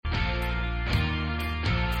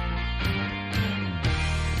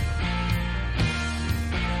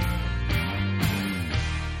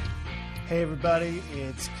Hey everybody,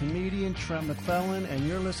 it's comedian Trent McClellan, and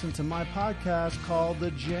you're listening to my podcast called The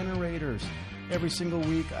Generators. Every single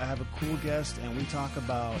week I have a cool guest, and we talk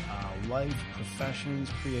about life, professions,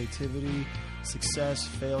 creativity, success,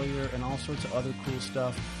 failure, and all sorts of other cool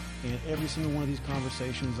stuff. And every single one of these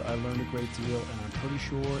conversations I learned a great deal, and I'm pretty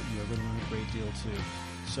sure you're going to learn a great deal too.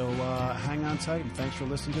 So hang on tight, and thanks for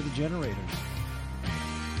listening to The Generators.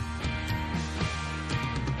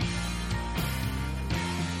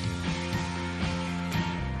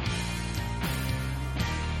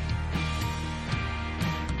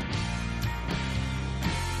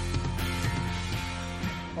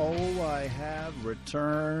 Oh, I have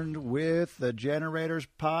returned with the Generators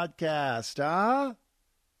podcast, huh?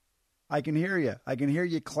 I can hear you. I can hear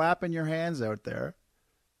you clapping your hands out there.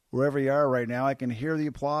 Wherever you are right now, I can hear the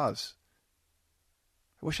applause.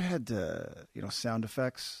 I wish I had, sound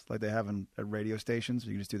effects like they have at radio stations.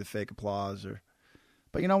 You can just do the fake applause.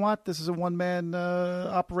 But you know what? This is a one-man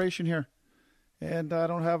operation here, and I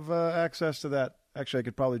don't have access to that. Actually, I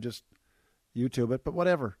could probably just YouTube it, but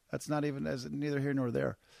whatever. That's not even neither here nor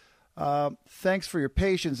there. Thanks for your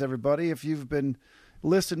patience, everybody. If you've been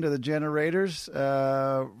listening to the Generators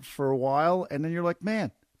for a while, and then you're like,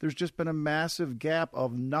 man, there's just been a massive gap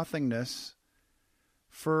of nothingness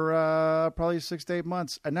for probably 6 to 8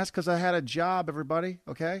 months. And that's because I had a job, everybody,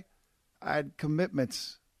 okay? I had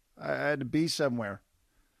commitments. I had to be somewhere.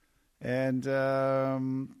 And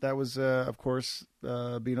that was, of course,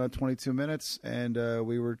 being on 22 Minutes, and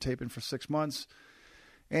we were taping for 6 months.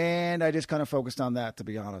 And I just kind of focused on that, to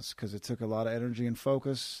be honest, because it took a lot of energy and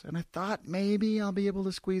focus. And I thought maybe I'll be able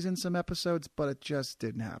to squeeze in some episodes, but it just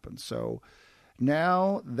didn't happen. So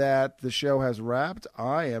now that the show has wrapped,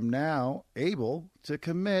 I am now able to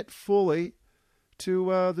commit fully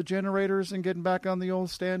to the Generators and getting back on the old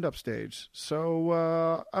stand-up stage.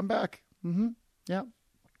 So I'm back. Yeah.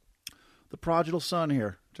 The prodigal son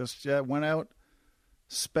here. Just went out,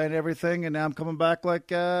 spent everything, and now I'm coming back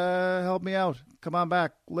like, help me out. Come on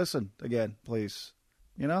back. Listen again, please.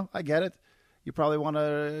 You know, I get it. You probably want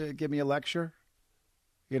to give me a lecture,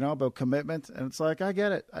 about commitment. And it's like, I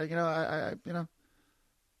get it. What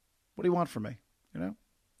do you want from me?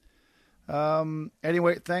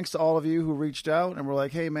 Anyway, thanks to all of you who reached out and were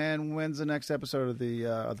like, hey, man, when's the next episode of the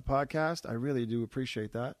podcast? I really do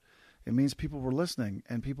appreciate that. It means people were listening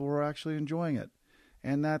and people were actually enjoying it.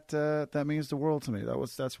 And that means the world to me.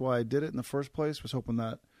 That's why I did it in the first place, was hoping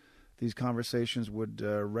that these conversations would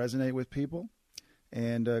resonate with people.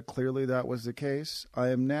 And clearly that was the case. I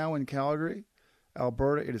am now in Calgary,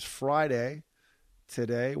 Alberta. It is Friday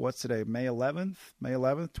today. What's today? May 11th,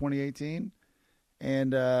 2018.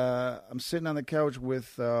 And I'm sitting on the couch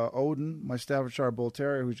with Odin, my Staffordshire Bull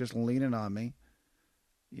Terrier, who's just leaning on me.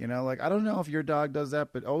 I don't know if your dog does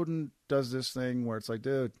that, but Odin does this thing where it's like,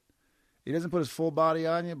 dude, he doesn't put his full body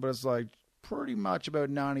on you, but it's like pretty much about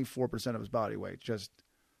 94% of his body weight just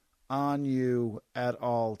on you at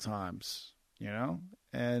all times,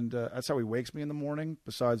 And that's how he wakes me in the morning,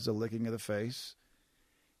 besides the licking of the face.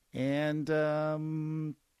 And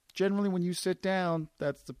generally when you sit down,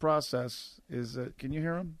 that's the process. Can you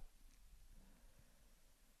hear him?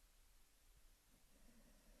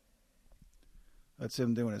 That's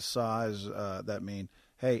him doing his sighs. That mean,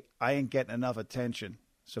 hey, I ain't getting enough attention.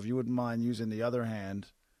 So if you wouldn't mind using the other hand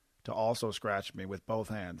to also scratch me with both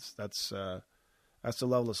hands, that's the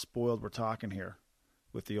level of spoiled we're talking here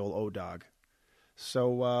with the old O-Dog.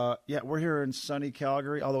 So, we're here in sunny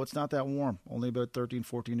Calgary, although it's not that warm, only about 13,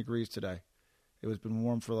 14 degrees today. It has been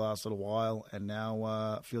warm for the last little while, and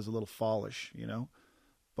now it feels a little fallish,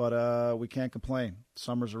 But we can't complain.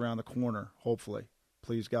 Summer's around the corner, hopefully.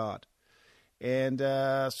 Please God. And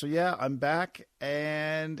I'm back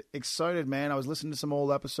and excited, man. I was listening to some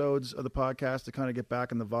old episodes of the podcast to kind of get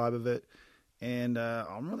back in the vibe of it. And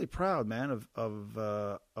I'm really proud, man, of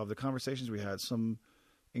the conversations we had. Some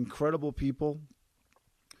incredible people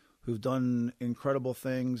who've done incredible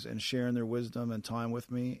things and sharing their wisdom and time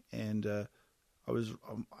with me. And I was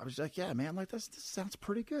like, yeah, man, like this sounds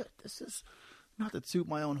pretty good. This is not to toot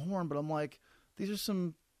my own horn, but I'm like, these are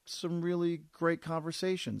some really great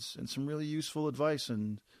conversations and some really useful advice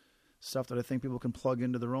and stuff that I think people can plug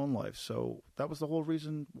into their own life. So that was the whole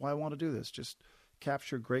reason why I want to do this. Just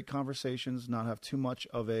capture great conversations, not have too much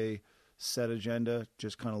of a set agenda,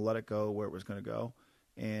 just kind of let it go where it was going to go.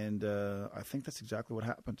 And I think that's exactly what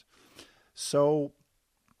happened. So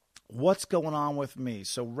what's going on with me?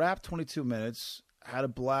 So Rap 22 Minutes, had a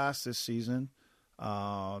blast this season.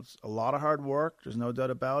 It's a lot of hard work. There's no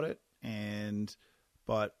doubt about it.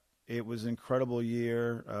 But it was an incredible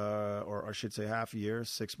year, or I should say half a year.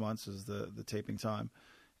 6 months is the taping time.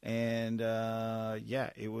 And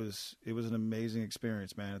it was an amazing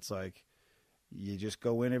experience, man. It's like you just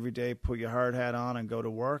go in every day, put your hard hat on, and go to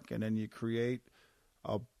work, and then you create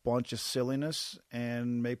a bunch of silliness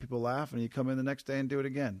and make people laugh, and you come in the next day and do it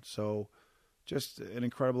again. So just an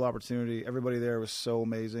incredible opportunity. Everybody there was so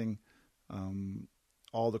amazing.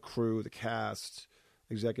 All the crew, the cast,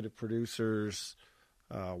 executive producers,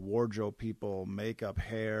 wardrobe people, makeup,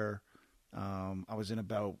 hair. I was in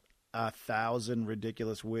about 1,000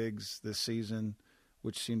 ridiculous wigs this season,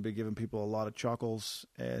 which seemed to be giving people a lot of chuckles.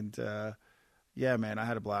 And yeah, man, I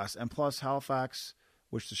had a blast. And plus Halifax,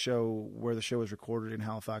 where the show is recorded in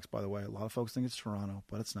Halifax, by the way. A lot of folks think it's Toronto,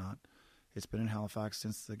 but it's not. It's been in Halifax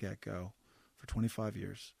since the get-go for 25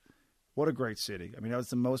 years. What a great city. I mean, that was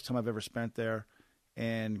the most time I've ever spent there.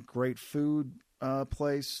 And great food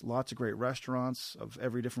place, lots of great restaurants of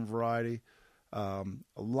every different variety.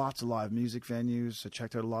 Lots of live music venues. I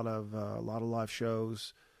checked out a lot of live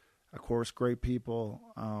shows. Of course, great people.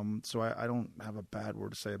 So I don't have a bad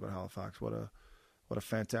word to say about Halifax. What a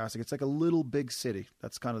fantastic! It's like a little big city.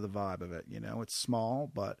 That's kind of the vibe of it. You know, it's small,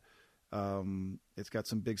 but it's got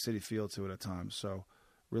some big city feel to it at times. So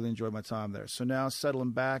really enjoyed my time there. So now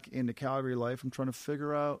settling back into Calgary life, I'm trying to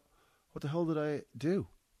figure out what the hell did I do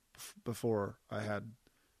before I had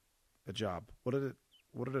a job. What did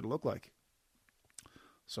it look like?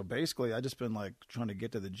 So basically, I just been like trying to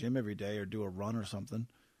get to the gym every day or do a run or something,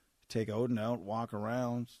 take Odin out, walk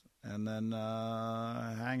around, and then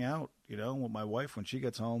hang out, you know, with my wife when she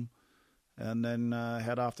gets home, and then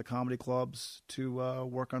head off to comedy clubs to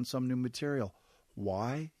work on some new material.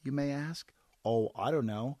 Why, you may ask? Oh, I don't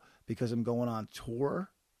know, because I'm going on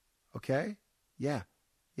tour. Okay? Yeah,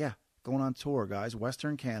 going on tour, guys.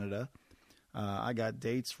 Western Canada. I got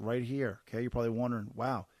dates right here. Okay, you're probably wondering,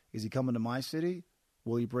 wow, is he coming to my city?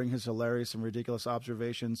 Will he bring his hilarious and ridiculous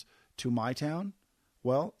observations to my town?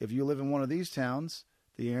 Well, if you live in one of these towns,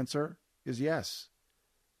 the answer is yes.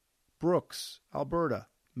 Brooks, Alberta,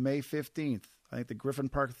 May 15th. I think the Griffin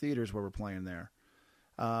Park Theater is where we're playing there.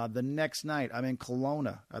 The next night, I'm in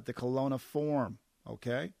Kelowna at the Kelowna Forum,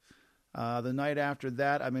 okay? The night after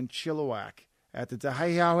that, I'm in Chilliwack at the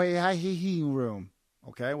Tahihi Room,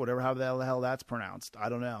 okay? Whatever, how the hell that's pronounced. I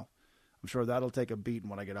don't know. I'm sure that'll take a beating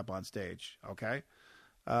when I get up on stage, okay?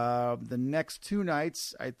 The next two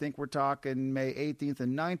nights, I think we're talking May 18th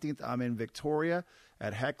and 19th, I'm in Victoria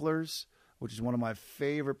at Heckler's, which is one of my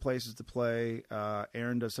favorite places to play.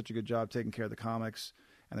 Aaron does such a good job taking care of the comics,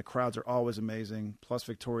 and the crowds are always amazing. Plus,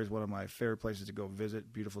 Victoria is one of my favorite places to go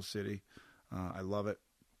visit. Beautiful city. I love it.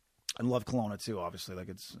 I love Kelowna, too, obviously.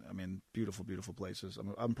 Beautiful, beautiful places.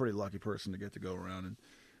 I'm a pretty lucky person to get to go around and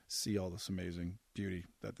see all this amazing beauty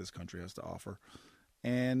that this country has to offer.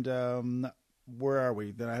 And where are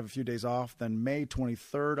we? Then I have a few days off. Then May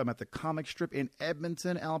 23rd, I'm at the comic strip in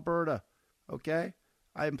Edmonton, Alberta. Okay?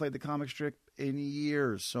 I haven't played the comic strip in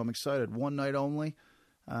years, so I'm excited. One night only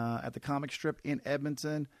at the comic strip in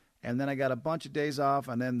Edmonton. And then I got a bunch of days off.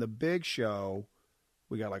 And then the big show,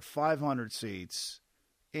 we got like 500 seats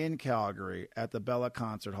in Calgary at the Bella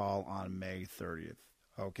Concert Hall on May 30th.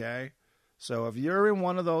 Okay? So if you're in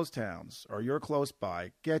one of those towns or you're close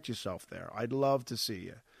by, get yourself there. I'd love to see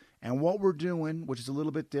you. And what we're doing, which is a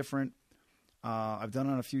little bit different, I've done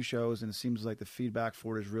it on a few shows, and it seems like the feedback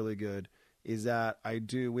for it is really good, is that I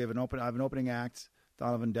have an opening act,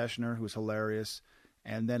 Donovan Deschner, who's hilarious,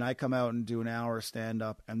 and then I come out and do an hour of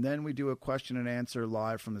stand-up, and then we do a question and answer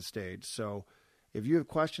live from the stage. So if you have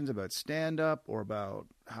questions about stand-up or about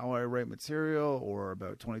how I write material or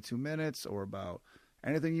about 22 minutes or about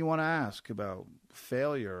anything you want to ask about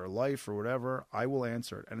failure or life or whatever, I will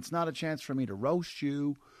answer it. And it's not a chance for me to roast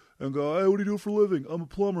you and go, hey, what do you do for a living? I'm a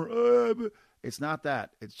plumber. It's not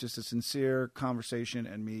that. It's just a sincere conversation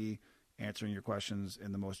and me answering your questions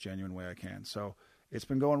in the most genuine way I can. So it's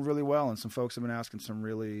been going really well, and some folks have been asking some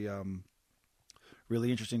really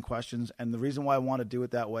really interesting questions. And the reason why I want to do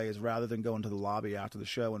it that way is rather than going to the lobby after the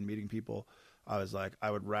show and meeting people, I was like,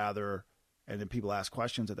 I would rather, and then people ask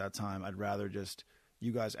questions at that time, I'd rather just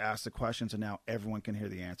you guys ask the questions and now everyone can hear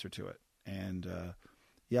the answer to it. And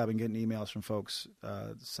I've been getting emails from folks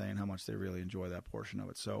saying how much they really enjoy that portion of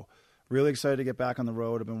it. So really excited to get back on the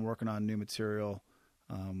road. I've been working on new material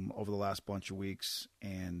over the last bunch of weeks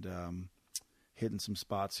and hitting some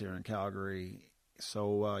spots here in Calgary.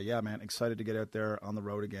 So, man, excited to get out there on the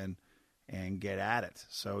road again and get at it.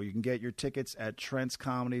 So you can get your tickets at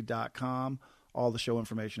trentscomedy.com. All the show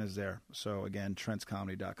information is there. So, again,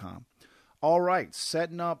 trentscomedy.com. All right,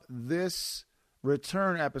 setting up this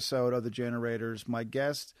return episode of The Generators, my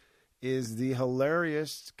guest is the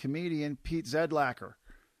hilarious comedian Pete Zedlacher.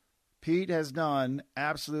 Pete has done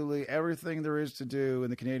absolutely everything there is to do in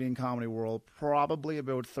the Canadian comedy world, probably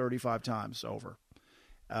about 35 times over.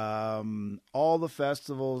 All the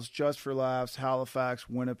festivals, Just for Laughs, Halifax,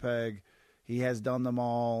 Winnipeg, he has done them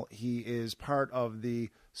all. He is part of the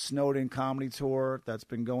Snowden Comedy Tour that's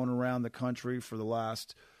been going around the country for the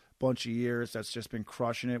last bunch of years. That's just been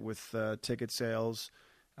crushing it with ticket sales.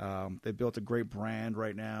 They built a great brand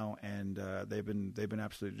right now, and they've been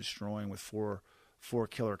absolutely destroying with four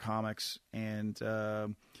killer comics. And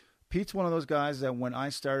Pete's one of those guys that when I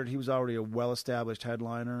started, he was already a well-established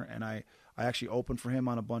headliner, and I actually opened for him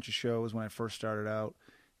on a bunch of shows when I first started out.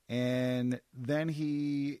 And then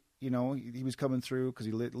he was coming through because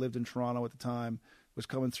he lived in Toronto at the time, was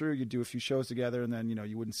coming through. You'd do a few shows together, and then,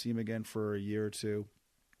 you wouldn't see him again for a year or two.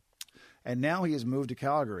 And now he has moved to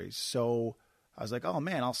Calgary. So I was like, oh,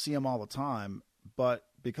 man, I'll see him all the time. But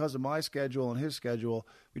because of my schedule and his schedule,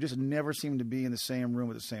 we just never seemed to be in the same room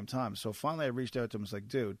at the same time. So finally I reached out to him. I was like,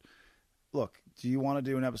 dude, look, do you want to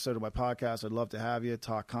do an episode of my podcast? I'd love to have you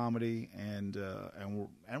talk comedy and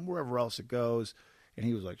wherever else it goes. And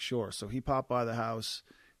he was like, sure. So he popped by the house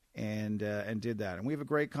and did that. And we have a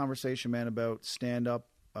great conversation, man, about stand-up,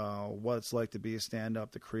 what it's like to be a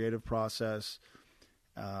stand-up, the creative process.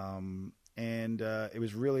 And it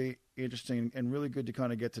was really interesting and really good to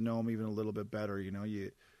kind of get to know him even a little bit better.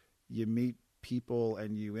 You meet people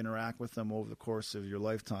and you interact with them over the course of your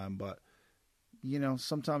lifetime, but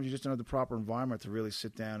sometimes you just don't have the proper environment to really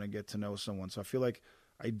sit down and get to know someone. So I feel like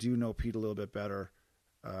I do know Pete a little bit better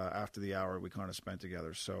after the hour we kind of spent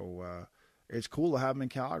together. So it's cool to have him in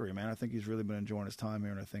Calgary, man. I think he's really been enjoying his time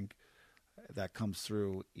here, and I think that comes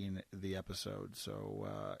through in the episode. So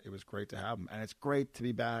it was great to have him, and it's great to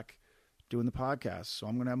be back doing the podcast. So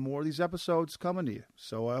I'm going to have more of these episodes coming to you.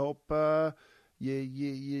 So I hope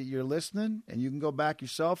you're listening, and you can go back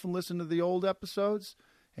yourself and listen to the old episodes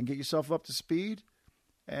and get yourself up to speed.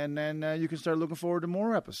 And then you can start looking forward to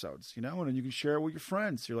more episodes, and then you can share it with your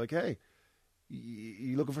friends. You're like, hey,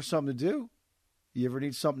 you looking for something to do? You ever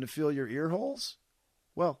need something to fill your ear holes?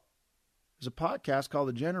 Well, there's a podcast called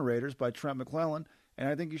The Generators by Trent McClellan, and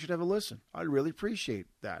I think you should have a listen. I'd really appreciate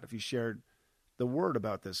that if you shared the word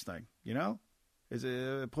about this thing,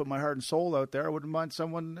 put my heart and soul out there. I wouldn't mind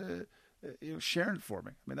someone sharing it for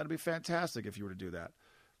me. I mean, that'd be fantastic if you were to do that.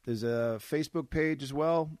 There's a Facebook page as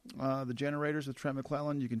well, The Generators with Trent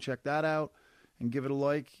McClellan. You can check that out and give it a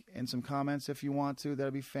like and some comments if you want to.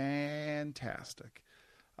 That'd be fantastic.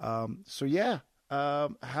 Have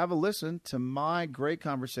a listen to my great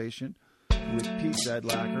conversation with Pete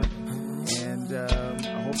Zedlacher, and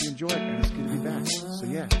I hope you enjoy it, and it's good to be back. So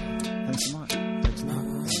thanks so much. Thanks a lot,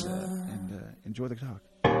 and enjoy the talk.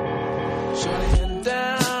 Shutting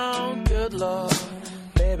down, good Lord.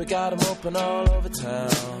 Baby got 'em open all over town.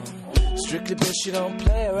 Strictly bitch, you don't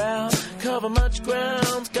play around. Cover much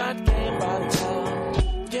ground, got game by the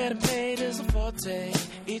town. Getting paid is a forte,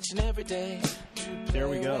 each and every day. There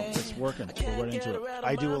we go. It's working. We're right into it.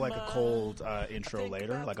 I do like a cold intro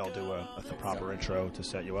later. Like I'll do a proper intro to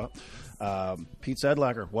set you up. Pete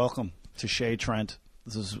Zedlacher, welcome to Shea Trent.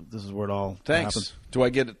 This is where it all happens. Do I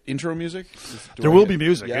get intro music? There will be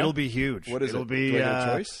music. Yeah? It'll be huge. What is It'll it? be, Do I get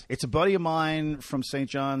a choice? It's a buddy of mine from St.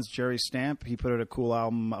 John's, Jerry Stamp. He put out a cool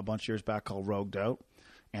album a bunch of years back called Rogued Out,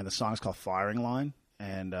 and the song's called Firing Line,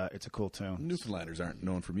 and it's a cool tune. Newfoundlanders aren't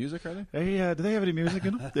known for music, are they? Hey, do they have any music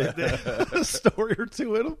in them? A story or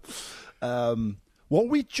two in them.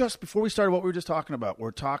 Before we started, what we were just talking about, we're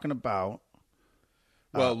talking about.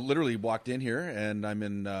 Well, literally walked in here, and I'm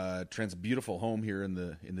in Trent's beautiful home here in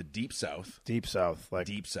the deep south. Deep south, like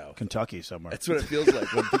deep south, Kentucky somewhere. That's what it feels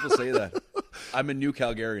like when people say that. I'm a new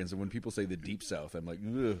Calgarian, so when people say the deep south, I'm like,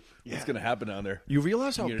 what's going to happen down there? You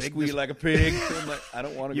realize how You're big squeal like a pig. I'm like, I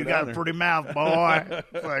don't want to. You got a pretty mouth, boy.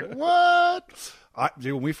 Like what?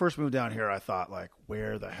 Dude, when we first moved down here, I thought, like,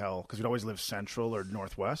 where the hell? Because we'd always lived central or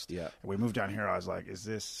northwest. Yeah. And we moved down here, I was like, is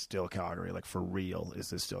this still Calgary? Like, for real, is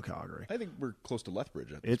this still Calgary? I think we're close to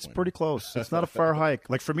Lethbridge at this It's point. pretty close. It's not a far hike.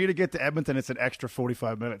 Like, for me to get to Edmonton, it's an extra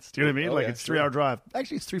 45 minutes. Do you know what I mean? Like, it's a 3-hour drive.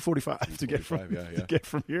 Actually, it's 3:45 to get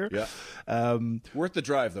from here. Yeah. Worth the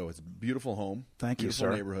drive, though. It's a beautiful home. Thank you, sir.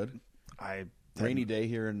 Beautiful neighborhood. Rainy day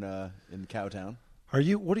here in Cowtown. Are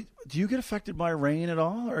you? Do you get affected by rain at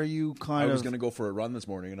all? Or are you kind of? I was going to go for a run this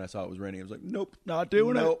morning, and I saw it was raining. I was like, nope, not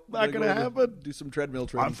doing it. Not going to happen. Do some treadmill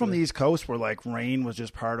training. I'm from the East Coast, where like rain was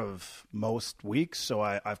just part of most weeks, so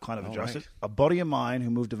I've kind of adjusted. Right. A buddy of mine who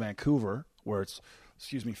moved to Vancouver, where it's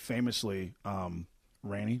famously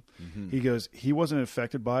rainy. Mm-hmm. He goes, he wasn't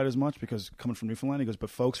affected by it as much because coming from Newfoundland, he goes, but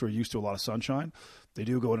folks who are used to a lot of sunshine, they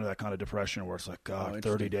do go into that kind of depression where it's like, God,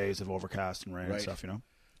 30 days of overcast and rain and stuff, you know?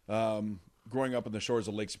 growing up on the shores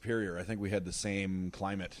of Lake Superior, I think we had the same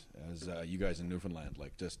climate as you guys in Newfoundland.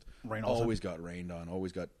 Like, just Rain all the always got rained on,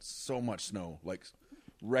 always got so much snow, like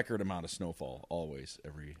record amount of snowfall, always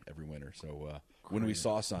every winter. So when we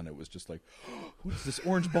saw sun, it was just like, oh, what is this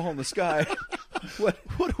orange ball in the sky? what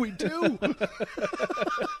do we do?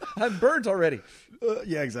 I'm burnt already.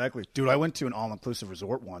 Yeah, exactly. Dude, I went to an all-inclusive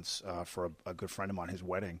resort once for a good friend of mine, his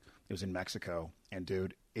wedding. It was in Mexico. And,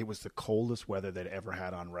 dude, it was the coldest weather they'd ever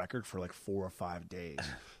had on record for like 4 or 5 days.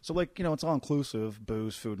 So, like, you know, it's all-inclusive,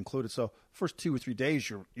 booze, food included. So first 2 or 3 days,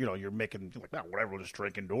 you're making, like, nah, whatever, we'll just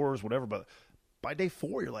drink indoors, whatever. But by day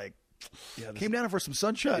 4, you're like, came down for some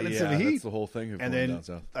sunshine and some heat. That's the whole thing. And then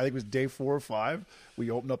I think it was day 4 or 5. We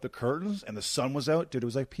opened up the curtains and the sun was out. Dude, it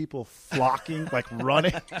was like people flocking, like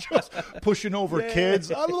running, just pushing over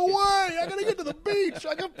kids. Out of the way! I gotta get to the beach.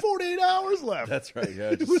 I got 48 hours left. That's right.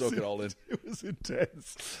 Yeah, just soak it all in. It was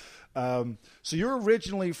intense. So you're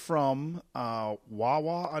originally from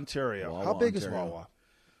Wawa, Ontario. Wawa, How big is Ontario. Wawa?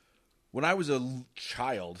 When I was a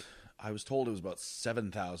child, I was told it was about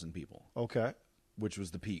 7,000 people, Okay. which was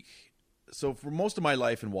the peak. So for most of my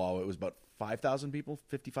life in Wawa, it was about 5,000 people,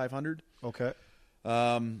 5,500. Okay.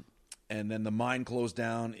 And then the mine closed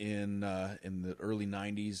down in the early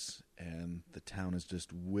 90s, and the town is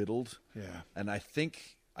just whittled. Yeah. And I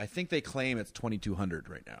think they claim it's 2,200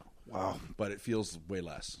 right now. Wow. But it feels way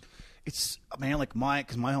less. It's, man, like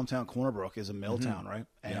because my hometown, Corner Brook, is a mill town, right?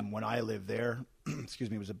 And when I lived there, excuse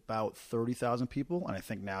me, it was about 30,000 people, and I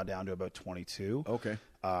think now down to about 22. Okay.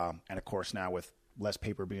 And of course now with less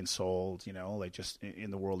paper being sold, you know, like just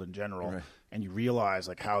in the world in general, Right. and you realize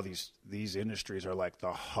like how these industries are like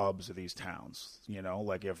the hubs of these towns, you know,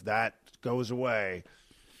 like if that goes away,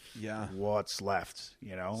 Yeah. what's left,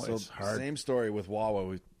 you know? So it's hard. same story with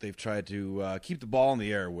Wawa. They've tried to keep the ball in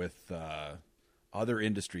the air with other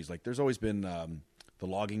industries. Like there's always been the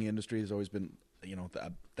logging industry. There's always been, you know,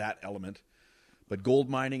 that element. But gold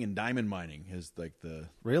mining and diamond mining is like the...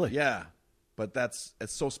 Really? Yeah. But it's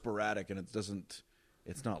so sporadic, and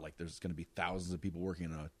it's not like there's going to be thousands of people working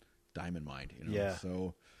in a diamond mine, you know? Yeah.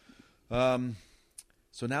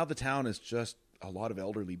 So now the town is just a lot of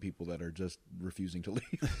elderly people that are just refusing to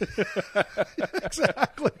leave.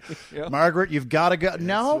 Exactly. Yeah. Margaret, you've got to go.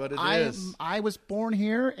 No, what it I is. was born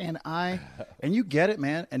here, and you get it,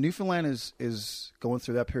 man. And Newfoundland is going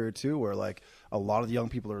through that period too, where like a lot of the young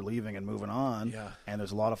people are leaving and moving on. Yeah. And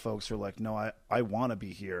there's a lot of folks who are like, no, I want to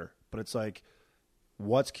be here, but it's like,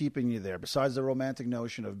 what's keeping you there? Besides the romantic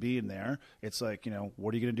notion of being there, it's like, you know,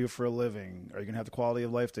 what are you going to do for a living? Are you going to have the quality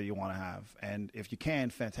of life that you want to have? And if you can,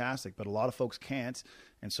 fantastic. But a lot of folks can't,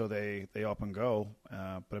 and so they up and go.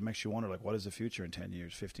 But it makes you wonder, like, what is the future in 10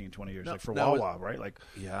 years, 15, 20 years? Like for Wawa, right? Like,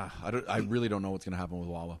 Yeah, I really don't know what's going to happen with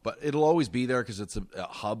Wawa, but it'll always be there because it's a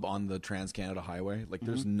hub on the Trans-Canada Highway. Like,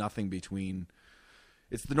 there's nothing between.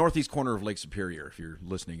 It's the northeast corner of Lake Superior. If you're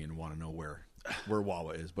listening and want to know where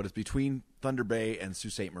Wawa is, but it's between Thunder Bay and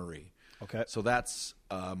Sault Ste. Marie. okay. So that's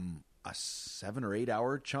a 7 or 8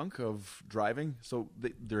 hour chunk of driving. So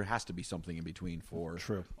there has to be something in between for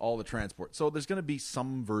True. all the transport. So there's going to be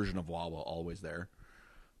some version of Wawa always there,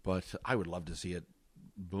 but I would love to see it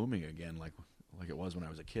booming again, like it was when I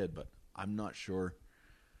was a kid. But I'm not sure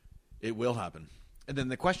it will happen. And then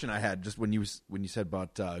the question I had just when you said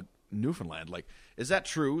about Newfoundland, like, is that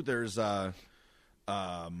true? There's like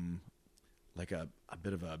a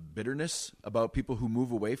bit of a bitterness about people who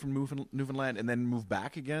move away from Newfoundland and then move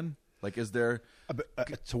back again. Like, is there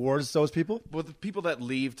Towards those people? well the people that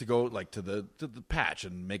leave to go like to the patch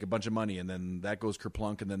and make a bunch of money, and then that goes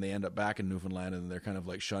kerplunk, and then they end up back in Newfoundland, and they're kind of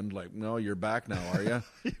like shunned. Like, no, you're back now, are you?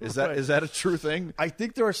 Is that a true thing? I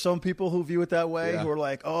think there are some people who view it that way, Yeah. who are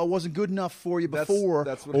like, "Oh, it wasn't good enough for you That's- before.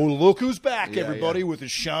 that's what- oh, look who's back, Yeah, everybody, yeah. with his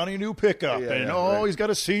shiny new pickup, Yeah, and yeah, right. he's got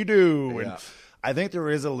a Sea-Doo." And Yeah. I think there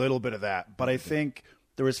is a little bit of that, but I think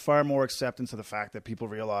there is far more acceptance of the fact that people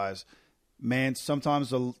realize, man, sometimes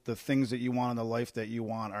the things that you want in the life that you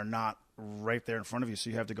want are not right there in front of you, so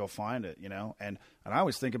you have to go find it, you know? And I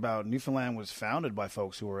always think about Newfoundland was founded by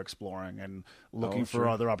folks who were exploring and looking for sure.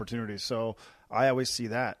 other opportunities. So I always see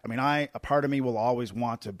that. I mean, a part of me will always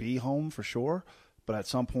want to be home for sure, but at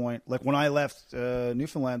some point, like when I left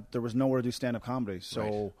Newfoundland, there was nowhere to do stand-up comedy. So,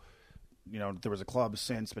 Right. you know, there was a club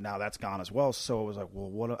since, but now that's gone as well. So it was like,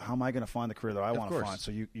 well, how am I going to find the career that I want to course. find?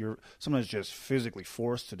 So you're sometimes just physically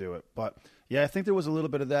forced to do it. But yeah, I think there was a little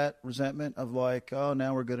bit of that resentment of like, oh,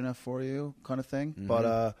 now we're good enough for you kind of thing. Mm-hmm. But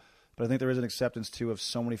I think there is an acceptance too of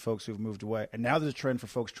so many folks who've moved away, and now there's a trend for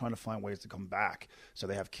folks trying to find ways to come back. So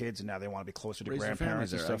they have kids, and now they want to be closer to Raise their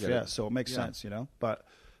grandparents and families there. I stuff. get Yeah, it. so it makes Yeah. sense, you know. But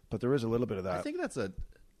there is a little bit of that. I think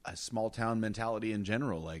a small town mentality in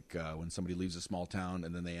general. Like when somebody leaves a small town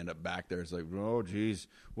and then they end up back there, it's like, oh, geez,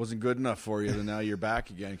 wasn't good enough for you, and now you're back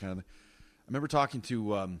again, kind of thing. I remember talking to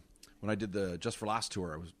when I did the Just for Laughs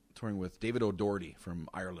tour. I was touring with David O'Doherty from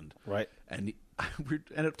Ireland, Right. And we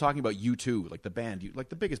ended up talking about U2, like the band, like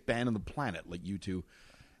the biggest band on the planet, like U2.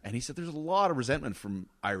 And he said there's a lot of resentment from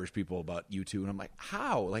Irish people about U2, and I'm like,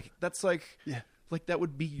 how? Like that's like, like that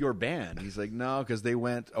would be your band. He's like, no, because they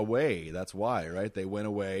went away. That's why, right? They went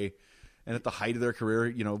away, and at the height of their career,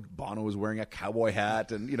 you know, Bono was wearing a cowboy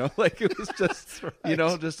hat, and you know, like it was just, right. you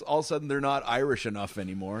know, just all of a sudden they're not Irish enough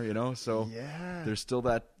anymore, you know. So there's still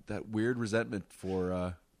that weird resentment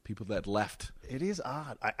for people that left. It is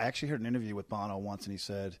odd. I actually heard an interview with Bono once,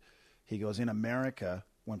 and he goes, in America,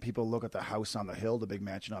 when people look at the house on the hill, the big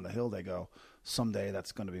mansion on the hill, they go, someday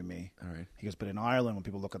that's going to be me. All right. He goes, but in Ireland, when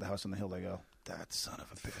people look at the house on the hill, they go, that son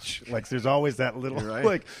of a bitch. Like, there's always that little, right.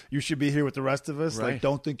 like, you should be here with the rest of us. Right. Like,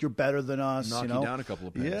 don't think you're better than us. Knock you know? down a couple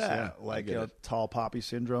of pegs. Yeah, like, you know, tall poppy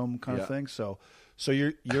syndrome kind of Yeah. thing. So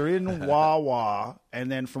you're in Wawa,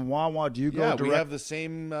 and then from Wawa, do you go direct? We have the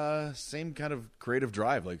same kind of creative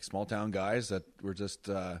drive, like small town guys that were just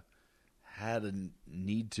had a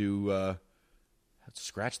need to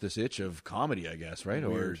scratch this itch of comedy, I guess, right?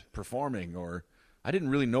 Weird. Or performing, or I didn't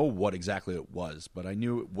really know what exactly it was, but I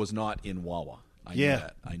knew it was not in Wawa. I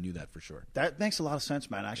knew that for sure. That makes a lot of sense,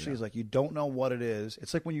 man. Actually, it's like you don't know what it is.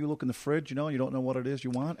 It's like when you look in the fridge, you know, you don't know what it is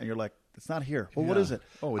you want, and you're like, it's not here. Well, what is it?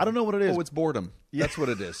 Oh, I don't know what it is. Oh, it's boredom. That's what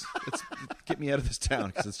it is. It's get me out of this town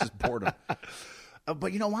because it's just boredom.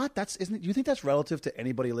 But you know what? Do you think that's relative to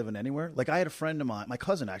anybody living anywhere? Like I had a friend of mine, my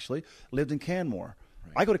cousin actually, lived in Canmore.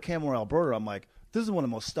 Right. I go to Canmore, Alberta. I'm like, this is one of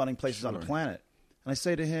the most stunning places on the planet. And I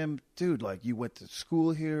say to him, dude, like you went to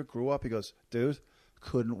school here, grew up. He goes, dude,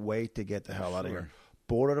 couldn't wait to get the hell out of here.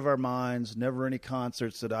 Bored out of our minds, never any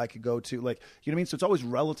concerts that I could go to. Like, you know what I mean? So it's always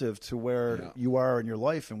relative to where you are in your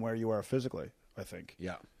life and where you are physically, I think.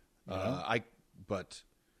 Yeah. But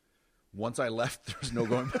once I left, there's no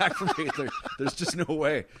going back for me. There's just no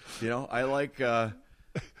way. You know, I like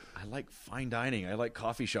fine dining. I like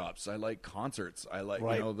coffee shops. I like concerts. I like,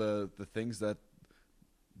 you know, the things that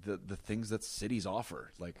the things that cities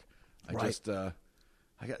offer. Like I just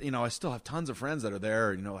I got, you know, I still have tons of friends that are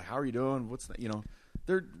there, you know, like, how are you doing? What's that, you know,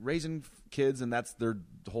 they're raising kids and that's their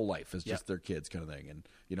whole life is just their kids kind of thing. And,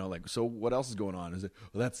 you know, like, so what else is going on? Is it,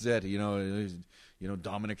 well, that's it. You know,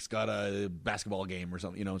 Dominic's got a basketball game or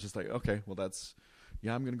something, you know, it's just like, okay, well that's,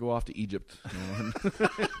 I'm going to go off to Egypt, you know, and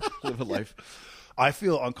live a life. I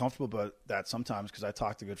feel uncomfortable about that sometimes because I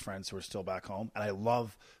talk to good friends who are still back home, and I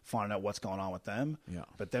love finding out what's going on with them. Yeah.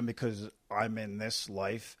 But then because I'm in this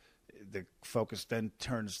life, the focus then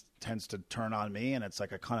tends to turn on me, and it's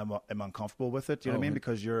like I kind of am uncomfortable with it. Do you know what I mean?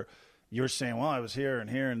 Because you're saying, well, I was here and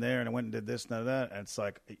there, and I went and did this and that, and it's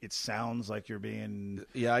like it sounds like you're being,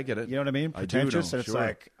 I get it. You know what I mean? Pretentious, and it's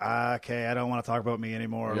like, okay, I don't want to talk about me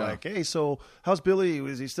anymore. Yeah. Like, hey, so how's Billy?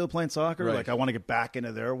 Is he still playing soccer? Right. Like, I want to get back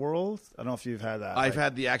into their world. I don't know if you've had that. I've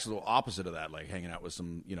had the actual opposite of that, like hanging out with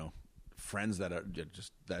some, you know, friends that are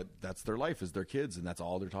just that's their life is their kids, and that's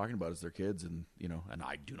all they're talking about is their kids, and you know, and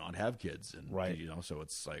I do not have kids, and you know, so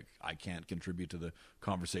it's like I can't contribute to the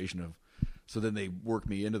conversation of. So then they work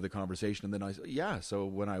me into the conversation, and then I say, so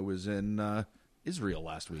when I was in Israel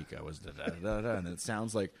last week, I was da-da-da-da, and it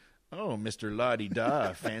sounds like, oh, Mr.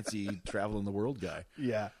 La-di-da, fancy traveling the world guy.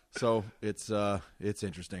 Yeah. So it's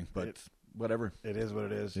interesting, but whatever. It is what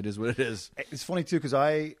it is. It is what it is. It's funny, too, because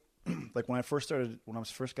I when I first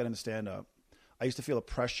got into stand-up, I used to feel a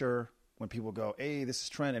pressure when people go, hey, this is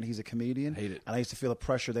Trent, and he's a comedian. Hate it. And I used to feel a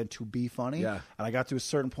pressure then to be funny. Yeah. And I got to a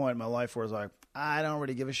certain point in my life where I was like, I don't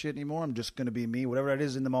really give a shit anymore. I'm just going to be me, whatever that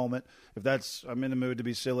is in the moment. If I'm in the mood to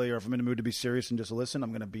be silly, or if I'm in the mood to be serious and just listen,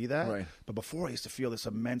 I'm going to be that. Right. But before, I used to feel this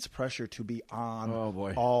immense pressure to be on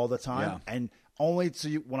all the time. Yeah. And only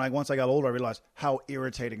once I got older, I realized how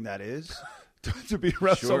irritating that is. to be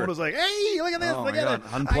around someone who's like, hey, look at this, look at it.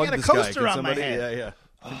 Unplug I got a coaster on my head.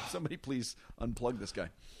 Somebody please unplug this guy.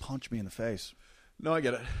 Punch me in the face. No, I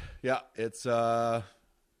get it. Yeah, it's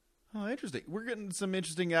interesting. We're getting some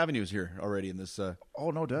interesting avenues here already in this no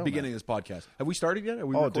doubt, beginning of this podcast. Have we started yet? Are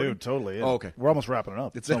we recording? Dude, totally. Yeah. Oh, okay. We're almost wrapping it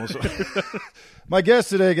up. It's almost My guest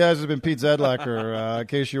today, guys, has been Pete Zedlacher. In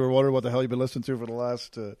case you were wondering what the hell you've been listening to for the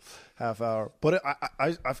last half hour. But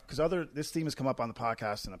because this theme has come up on the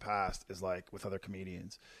podcast in the past, is like with other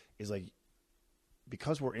comedians, is like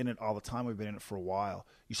because we're in it all the time, we've been in it for a while,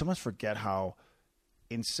 you sometimes forget how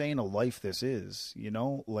insane a life this is, you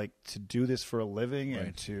know, like to do this for a living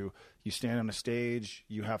and you stand on a stage,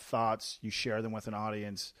 you have thoughts, you share them with an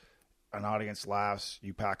audience. an audience laughs,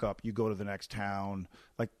 you pack up, you go to the next town.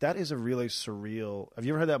 Like, that is a really surreal. Have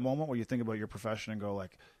you ever had that moment where you think about your profession and go,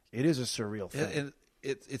 like, it is a surreal thing?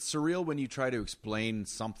 It's surreal when you try to explain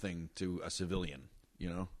something to a civilian, you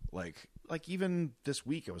know? Like even this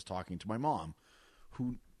week I was talking to my mom,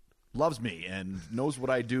 who loves me and knows what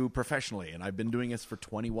I do professionally, and I've been doing this for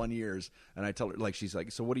 21 years, and I tell her, like, she's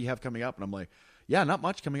like, so what do you have coming up? And I'm like, yeah, not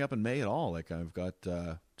much coming up in May at all. Like, I've got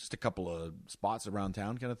just a couple of spots around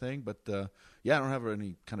town kind of thing, but yeah, I don't have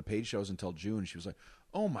any kind of paid shows until June. She was like,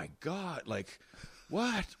 oh my God, like,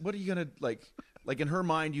 what are you gonna, like in her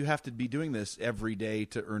mind, you have to be doing this every day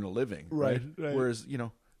to earn a living, right? Whereas, you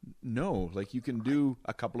know, no, like, you can do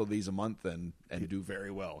a couple of these a month and do very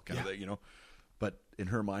well, kind of thing, you know. But in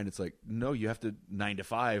her mind, it's like, no, you have to 9 to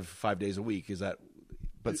 5, 5 days a week. Is that?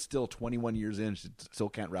 But still, 21 years in, she still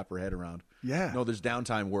can't wrap her head around. Yeah. No, there's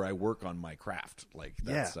downtime where I work on my craft. Like,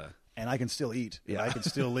 that's, and I can still eat. Yeah. And I can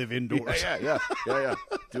still live indoors. Yeah.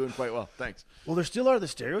 Doing quite well. Thanks. Well, there still are the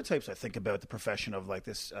stereotypes, I think, about the profession of, like,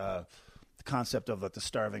 this the concept of, like, the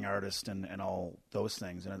starving artist and all those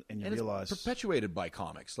things. And you realize it's perpetuated by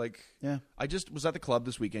comics. Like, I just was at the club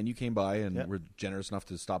this weekend. You came by and were generous enough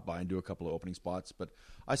to stop by and do a couple of opening spots. But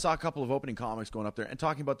I saw a couple of opening comics going up there and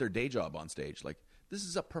talking about their day job on stage. Like, this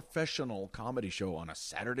is a professional comedy show on a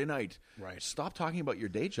Saturday night. Right. Stop talking about your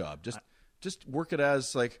day job. Just work it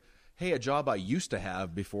as, like, hey, a job I used to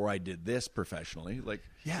have before I did this professionally. Like,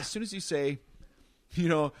 as soon as you say, you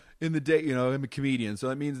know, in the day, you know, I'm a comedian, so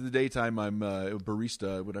that means in the daytime I'm a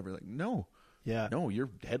barista, whatever. Like, no. Yeah. No, your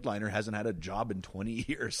headliner hasn't had a job in 20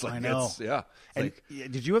 years. Like, I know.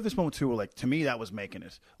 Did you have this moment, too, where, like, to me, that was making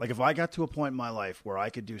it? Like, if I got to a point in my life where I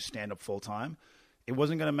could do stand-up full-time, it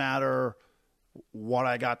wasn't going to matter what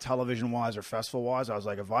I got television-wise or festival-wise. I was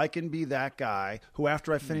like, if I can be that guy who,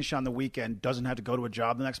 after I finish on the weekend, doesn't have to go to a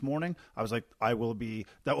job the next morning, I was like, that will be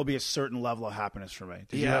a certain level of happiness for me.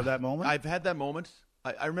 Did you have that moment? I've had that moment.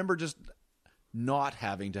 I remember just not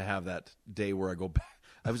having to have that day where I go back.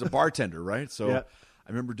 I was a bartender, right? So I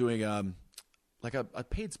remember doing like a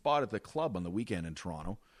paid spot at the club on the weekend in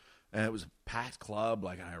Toronto. And it was a packed club.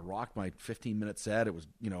 Like, I rocked my 15-minute set. It was,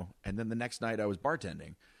 you know, and then the next night I was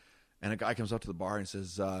bartending. And a guy comes up to the bar and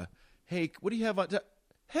says, hey, what do you have on?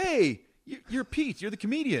 Hey, you're Pete. You're the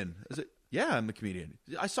comedian. I said, yeah, I'm the comedian.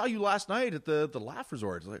 I saw you last night at the Laugh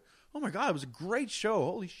Resort. I was like, oh, my God, it was a great show.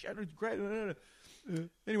 Holy shit, it was great.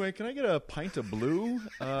 Anyway, can I get a pint of blue?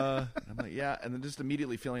 I'm like, yeah. And then just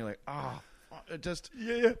immediately feeling like, I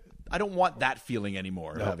don't want that feeling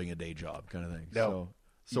anymore, having a day job kind of thing. No.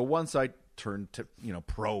 So once I turned to, you know,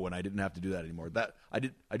 pro and I didn't have to do that anymore, that I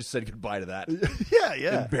just said goodbye to that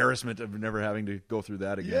embarrassment of never having to go through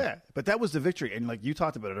that again. Yeah, but that was the victory. And, like, you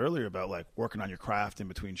talked about it earlier about, like, working on your craft in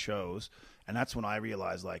between shows, and that's when I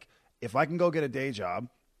realized, like, if I can go get a day job,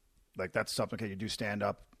 like, that's something. Okay, you do stand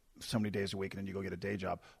up so many days a week and then you go get a day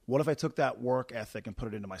job. What if I took that work ethic and put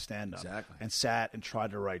it into my stand-up and sat and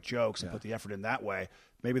tried to write jokes and put the effort in that way?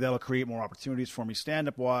 Maybe that'll create more opportunities for me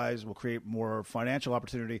stand-up wise, will create more financial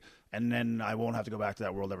opportunity, and then I won't have to go back to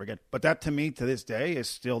that world ever again. But that, to me, to this day, is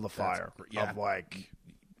still the fire of, like,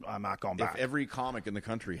 I'm not going back. If every comic in the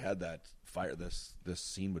country had that fire, this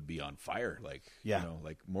scene would be on fire. Like, you know,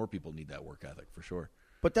 like, more people need that work ethic for sure.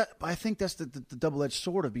 But I think that's the double-edged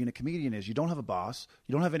sword of being a comedian is you don't have a boss.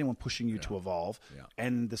 You don't have anyone pushing you to evolve. Yeah.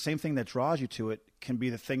 And the same thing that draws you to it can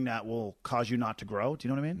be the thing that will cause you not to grow. Do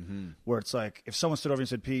you know what I mean? Mm-hmm. Where it's like if someone stood over and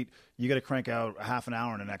said, Pete, you got to crank out a half an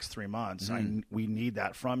hour in the next 3 months. Mm-hmm. We need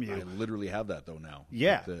that from you. I literally have that, though, now.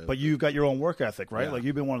 Yeah, but you've got your own work ethic, right? Yeah. Like,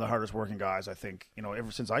 you've been one of the hardest working guys, I think, you know,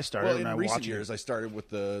 ever since I started. Well, in recent years, I started with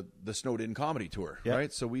the Snowed In Comedy Tour,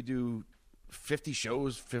 right? So we do 50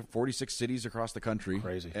 shows, 46 cities across the country.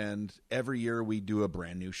 Crazy. And every year we do a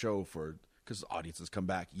brand new show because audiences come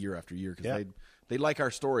back year after year because they like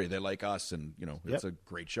our story. They like us, and, you know, it's a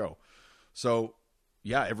great show. So,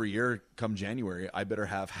 every year come January, I better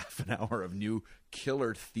have half an hour of new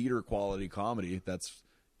killer theater quality comedy that's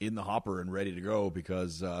in the hopper and ready to go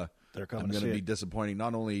because I'm going to be disappointing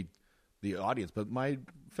not only the audience, but my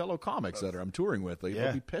fellow comics that I'm touring with. Like,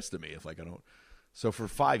 they'll be pissed at me if, like, I don't. So for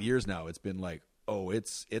 5 years now, it's been like, oh,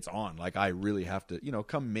 it's on. Like, I really have to, you know,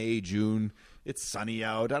 come May, June, it's sunny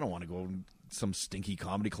out. I don't want to go to some stinky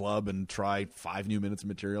comedy club and try 5 new minutes of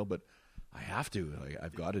material, but I have to. Like,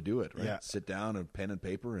 I've got to do it, right? Yeah. Sit down and pen and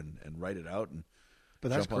paper and write it out and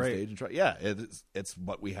jump on stage and try. Yeah, it's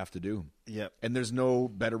what we have to do. Yeah. And there's no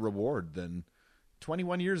better reward than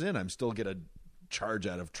 21 years in, I'm still get a charge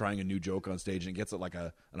out of trying a new joke on stage and gets it like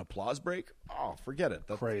an applause break. Oh, forget it.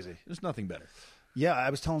 Crazy. There's nothing better. Yeah, I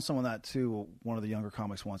was telling someone that too, one of the younger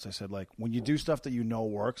comics once. I said, like, when you do stuff that you know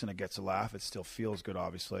works and it gets a laugh, it still feels good,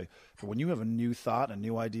 obviously. But when you have a new thought, a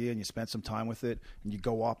new idea, and you spend some time with it, and you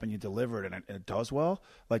go up and you deliver it, and it does well,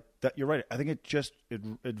 like that, you're right. I think it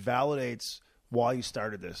validates why you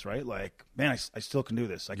started this, right? Like, man, I still can do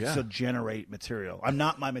this. I can still generate material. I'm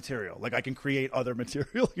not my material. Like, I can create other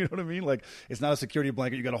material. You know what I mean? Like, it's not a security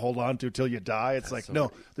blanket you got to hold on to till you die. It's like,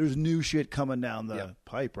 no, there's new shit coming down the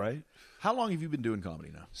pipe, right? How long have you been doing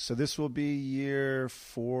comedy now? So this will be year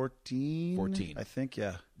 14. 14. I think,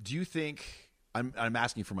 yeah. Do you think, I'm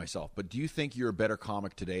asking for myself, but do you think you're a better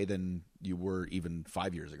comic today than you were even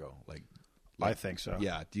 5 years ago? Like I think so.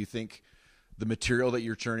 Yeah. Do you think the material that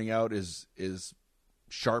you're churning out is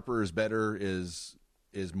sharper, is better, is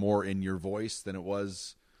more in your voice than it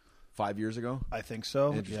was 5 years ago? I think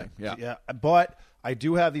so. Interesting. Yeah. But I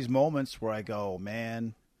do have these moments where I go,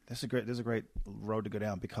 man, this is a great road to go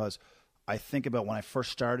down, because I think about when I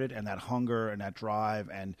first started and that hunger and that drive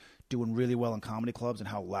and doing really well in comedy clubs and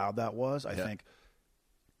how loud that was. I think,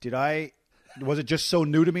 was it just so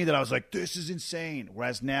new to me that I was like, this is insane?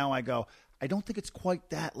 Whereas now I go, I don't think it's quite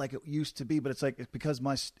that like it used to be, but it's like, it's because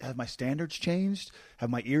have my standards changed? Have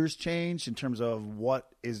my ears changed in terms of what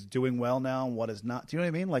is doing well now and what is not? Do you know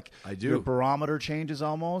what I mean? Like, I do. Your barometer changes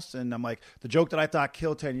almost. And I'm like, the joke that I thought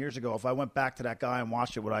killed 10 years ago, if I went back to that guy and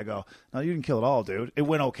watched it, would I go, no, you didn't kill it all, dude. It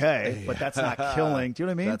went okay, but that's not killing. Do you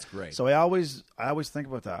know what I mean? That's great. So I always think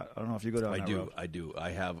about that. I don't know if you go down that road. I do. I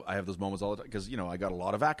have those moments all the time, because, I got a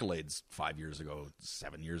lot of accolades 5 years ago,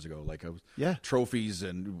 7 years ago. Like, I was trophies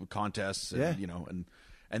and contests and,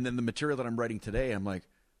 and then the material that I'm writing today, I'm like,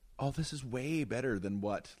 oh, this is way better than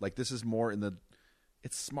what? Like, this is more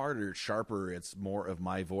it's smarter, it's sharper, it's more of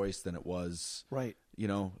my voice than it was. Right.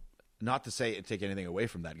 Not to take anything away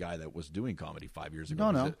from that guy that was doing comedy 5 years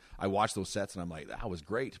ago. No. I watched those sets and I'm like, that was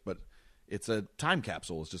great, but it's a time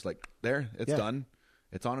capsule. It's just like, it's done.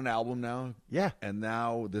 It's on an album now. Yeah. And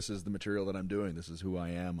now this is the material that I'm doing. This is who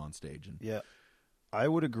I am on stage. And yeah. I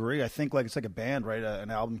would agree. I think it's like a band, right?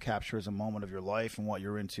 An album captures a moment of your life and what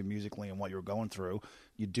you're into musically and what you're going through.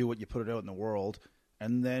 You do it, you put it out in the world,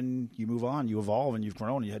 and then you move on. You evolve and you've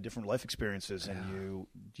grown. You had different life experiences and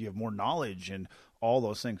you have more knowledge and all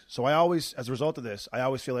those things. So I always, as a result of this, I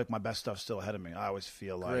always feel like my best stuff's still ahead of me. I always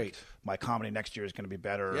feel like my comedy next year is going to be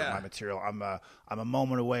better. Yeah. My material, I'm a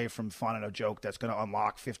moment away from finding a joke that's going to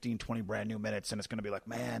unlock 15, 20 brand new minutes, and it's going to be like,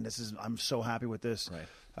 man, I'm so happy with this.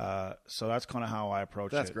 Right. So that's kind of how I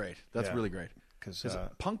approach it. That's great. That's really great. Because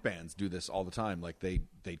punk bands do this all the time. Like,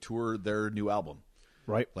 they tour their new album.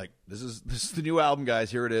 Right. Like, this is the new album,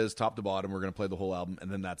 guys. Here it is, top to bottom. We're going to play the whole album,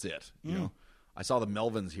 and then that's it. You know, I saw the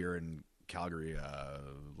Melvins here in Calgary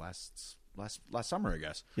last summer, I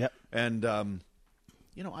guess. Yep. And I'm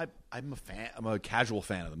a fan. I'm a casual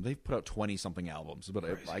fan of them. They've put out 20-something albums, but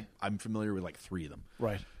I'm familiar with like 3 of them.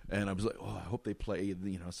 Right. And I was like, oh, I hope they play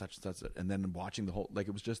such and such. And then watching the whole, like,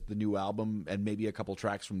 it was just the new album and maybe a couple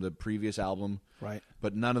tracks from the previous album. Right.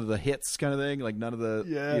 But none of the hits, kind of thing. Like, none of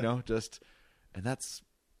the just. And that's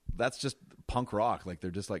just punk rock. Like, they're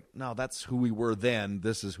just like, no, that's who we were then.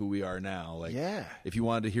 This is who we are now. Like, if you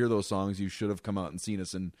wanted to hear those songs, you should have come out and seen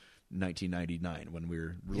us in 1999 when we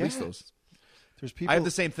released those. There's people. I have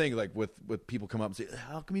the same thing, like, with people come up and say,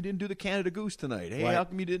 how come you didn't do the Canada Goose tonight? Hey, how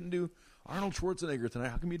come you didn't do Arnold Schwarzenegger tonight?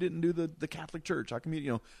 How come you didn't do the Catholic Church? How come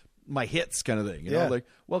you my hits kind of thing? You know, like,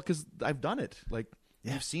 well, because I've done it. Like,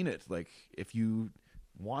 you've seen it. Like, if you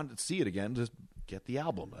want to see it again, just get the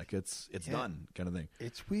album. Like, it's done, kind of thing.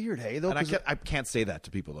 It's weird, hey, though. And I can't say that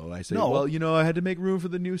to people, though. I say, well, I had to make room for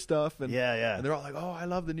the new stuff. And, and they're all like, oh, I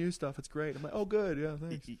love the new stuff. It's great. I'm like, oh, good. Yeah,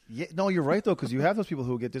 thanks. Yeah, no, you're right, though, because you have those people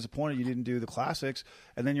who get disappointed you didn't do the classics.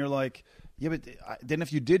 And then you're like, yeah, but then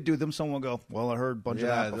if you did do them, someone will go, well, I heard a bunch of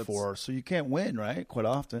that before. So you can't win, right? Quite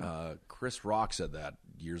often. Chris Rock said that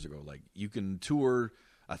years ago. Like, you can tour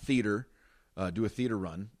a theater, do a theater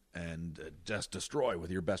run, and just destroy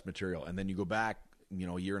with your best material. And then you go back,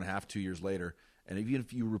 a year and a half, 2 years later, and even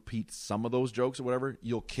if you repeat some of those jokes or whatever,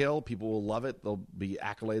 you'll kill. People will love it. There'll be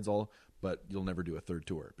accolades but you'll never do a third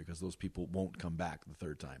tour because those people won't come back the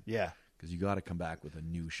third time. Yeah. Because you got to come back with a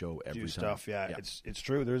new show every time. Stuff, yeah. It's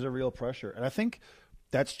true. There's a real pressure. And I think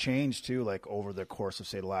that's changed, too, like, over the course of,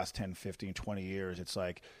 say, the last 10, 15, 20 years. It's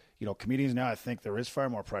like, comedians now, I think there is far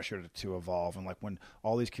more pressure to evolve. And, like, when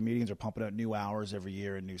all these comedians are pumping out new hours every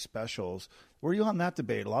year and new specials, where are you on that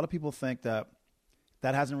debate? A lot of people think that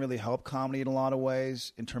hasn't really helped comedy in a lot of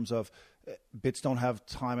ways in terms of bits don't have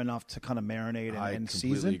time enough to kind of marinate and season.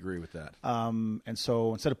 I completely agree with that. And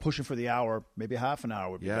so instead of pushing for the hour, maybe half an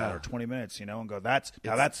hour would be better, 20 minutes, and go,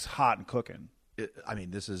 that's hot and cooking.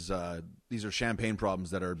 This is these are champagne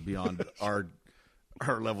problems that are beyond our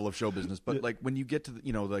our level of show business, but like when you get to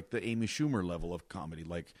the, like the Amy Schumer level of comedy,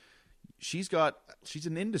 like she's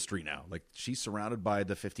an industry now. Like she's surrounded by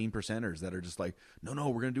the 15%ers that are just like, no,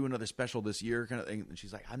 we're going to do another special this year kind of thing. And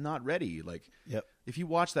she's like, I'm not ready. Like, if you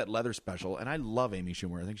watch that Leather special, and I love Amy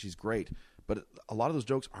Schumer, I think she's great, but a lot of those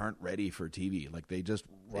jokes aren't ready for TV. Like they just,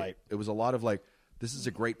 it was a lot of like, this is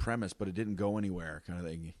a great premise, but it didn't go anywhere kind of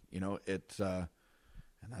thing.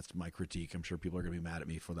 And that's my critique. I'm sure people are going to be mad at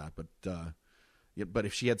me for that, but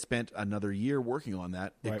if she had spent another year working on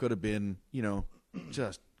that, it could have been,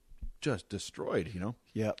 just destroyed,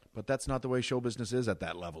 Yeah. But that's not the way show business is at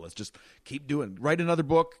that level. It's just keep doing, write another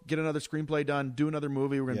book, get another screenplay done, do another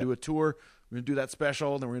movie. We're going to do a tour. We're going to do that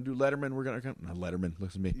special. Then we're going to do Letterman. We're going to, not Letterman,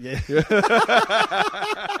 listen to me. Yeah.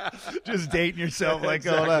 Just dating yourself like,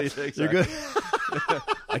 exactly. You're good.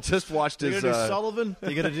 I just watched his. You're going to do Sullivan?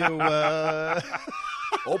 You're going to do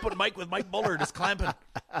Open mic with Mike Bullard is clamping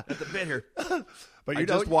at the bit here. But I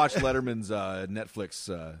just watched Letterman's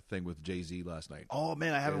Netflix thing with Jay-Z last night. Oh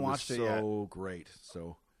man, I haven't watched it yet. So great.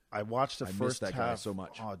 So I watched the first that half guy so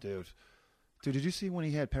much. Oh, dude, did you see when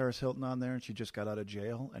he had Paris Hilton on there and she just got out of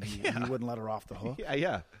jail and he wouldn't let her off the hook?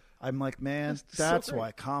 Yeah. I'm like, man, that's so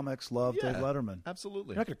why comics love Dave Letterman.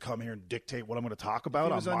 Absolutely. You're not going to come here and dictate what I'm going to talk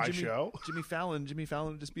about on my show. Jimmy Fallon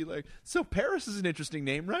would just be like, so Paris is an interesting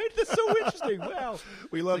name, right? That's so interesting. Wow.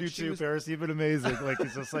 We love you too, Paris. You've been amazing. Like,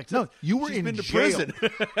 it's just like, no, you were in to jail. prison.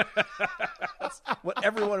 That's what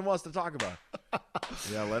everyone wants to talk about.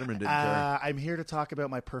 Yeah, Letterman didn't care. I'm here to talk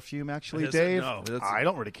about my perfume, actually, Dave. No, I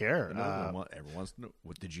don't really care. Everyone wants to know.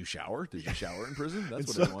 Did you shower? Did you shower in prison? That's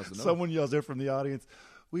what everyone wants to know. Someone yells there from the audience,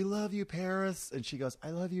 we love you, Paris. And she goes,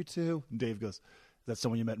 I love you too. And Dave goes, is that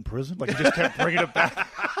someone you met in prison? Like, he just kept bringing it back.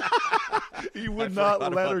 He would not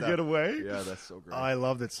let her get away. Yeah, that's so great. I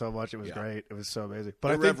loved it so much. It was great. It was so amazing.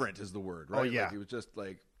 But irreverent is the word, right? Oh, yeah. Like, he was just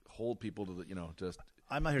like, hold people to the, just.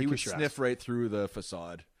 I'm not here he to would kiss your sniff ass. right through the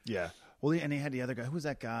facade. Yeah. Well, and he had the other guy. Who was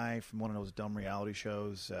that guy from one of those dumb reality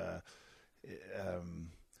shows?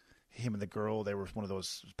 Him and the girl, they were one of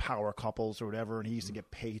those power couples or whatever, and he used to get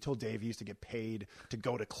paid. He told Dave he used to get paid to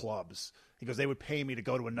go to clubs. He goes, they would pay me to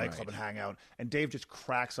go to a nightclub and hang out. And Dave just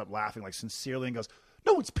cracks up laughing, like sincerely, and goes,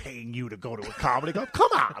 no one's paying you to go to a comedy club.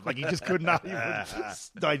 Come on. Like, he just could not even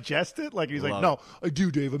digest it. Like, he's like, no, I do,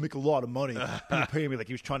 Dave. I make a lot of money. People pay me. Like,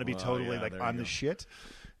 he was trying to be totally I'm the shit.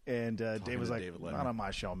 And Dave was like, not on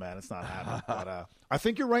my show, man. It's not happening. But I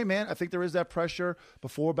think you're right, man. I think there is that pressure.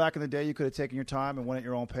 Before, back in the day, you could have taken your time and went at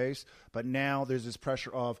your own pace. But now there's this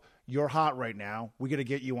pressure of, you're hot right now. We got to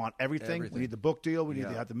get you on everything. We need the book deal. We need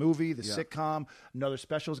to have the movie, the sitcom. Another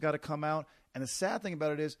special's got to come out. And the sad thing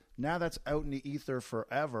about it is, now that's out in the ether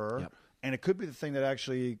forever. Yep. And it could be the thing that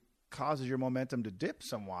actually causes your momentum to dip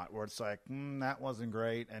somewhat, where it's like, that wasn't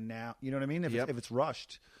great. And now, you know what I mean? If it's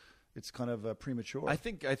rushed, it's kind of premature. I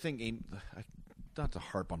think not to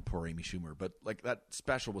harp on poor Amy Schumer, but like that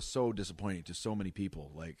special was so disappointing to so many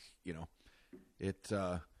people. Like, it.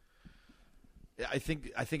 I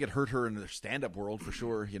think it hurt her in the stand-up world for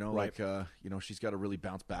sure. Like she's got to really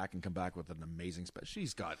bounce back and come back with an amazing special.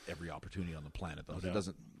 She's got every opportunity on the planet, though. It's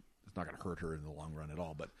not going to hurt her in the long run at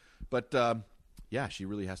all. But yeah, she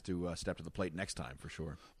really has to step to the plate next time for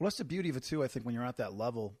sure. Well, that's the beauty of it too. I think when you're at that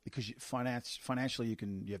level, because financially you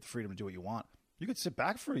have the freedom to do what you want. You could sit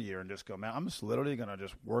back for a year and just go, man, I'm just literally going to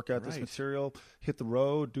just work out this material, hit the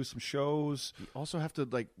road, do some shows. You also have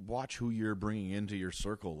to watch who you're bringing into your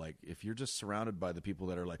circle. Like, if you're just surrounded by the people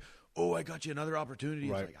that are like, oh, I got you another opportunity.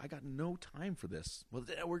 It's like, I got no time for this. Well,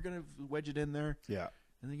 we're going to wedge it in there. Yeah.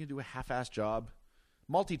 And then you can do a half-assed job.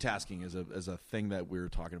 Multitasking is a thing that we were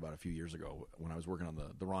talking about a few years ago when I was working on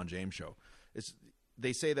the Ron James show.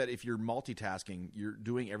 They say that if you're multitasking, you're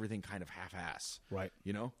doing everything kind of half-ass. Right.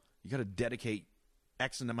 You got to dedicate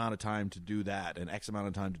X amount of time to do that, and X amount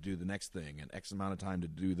of time to do the next thing, and X amount of time to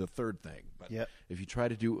do the third thing. But if you try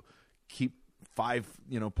to keep 5,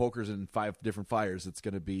 pokers in 5 different fires, it's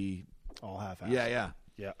going to be all half-assed.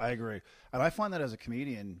 Yeah, I agree. And I find that as a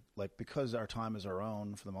comedian, like, because our time is our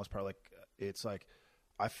own for the most part, like, it's like,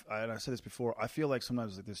 and I said this before, I feel like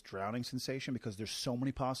sometimes like this drowning sensation because there's so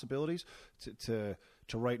many possibilities to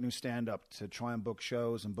write new stand-up, to try and book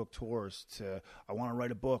shows and book tours, I want to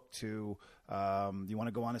write a book, you want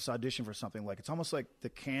to go on this audition for something. Like, it's almost like the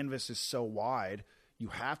canvas is so wide, you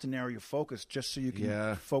have to narrow your focus just so you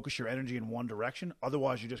can focus your energy in one direction.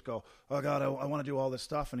 Otherwise, you just go, oh, God, I want to do all this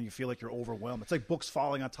stuff, and you feel like you're overwhelmed. It's like books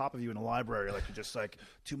falling on top of you in a library. Like, you're just like,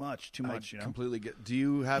 too much. Completely get. Do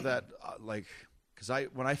you have that, because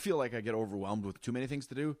when I feel like I get overwhelmed with too many things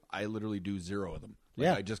to do, I literally do 0 of them.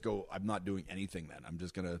 I just go, I'm not doing anything then. I'm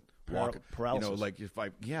just going to walk. Paralysis. If I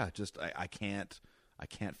can't. I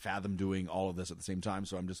can't fathom doing all of this at the same time,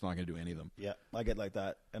 so I'm just not going to do any of them. Yeah, I get like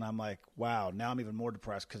that. And I'm like, wow, now I'm even more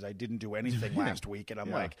depressed because I didn't do anything last week. And I'm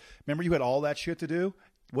like, remember you had all that shit to do?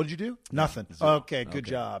 What did you do? Nothing. Okay, good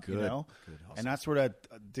job. Good. You know? Good hustle. And that's where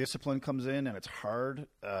that discipline comes in, and it's hard.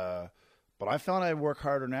 But I found I work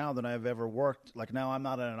harder now than I've ever worked. Like now I'm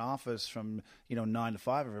not in an office from, 9 to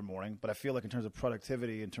 5 every morning, but I feel like in terms of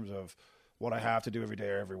productivity, in terms of what I have to do every day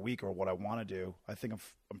or every week or what I want to do, I think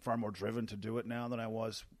I'm far more driven to do it now than I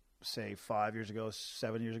was, say, 5 years ago,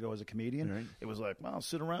 7 years ago as a comedian. Right. It was like, well, I'll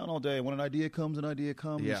sit around all day. When an idea comes,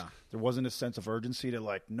 Yeah. There wasn't a sense of urgency to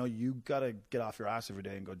like, no, you got to get off your ass every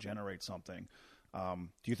day and go generate something. Do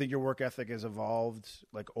you think your work ethic has evolved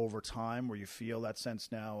like over time where you feel that sense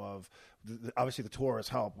now of obviously the tour has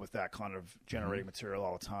helped with that kind of generating material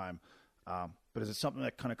all the time. But is it something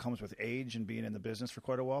that kind of comes with age and being in the business for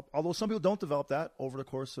quite a while? Although some people don't develop that over the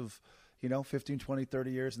course of, 15, 20,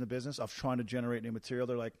 30 years in the business of trying to generate new material.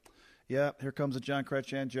 They're like, yeah, here comes a John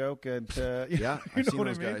Kretschmann joke. And yeah, I've seen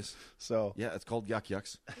those guys. So yeah, it's called Yuck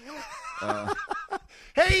Yucks.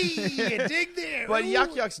 Hey, you dig there. But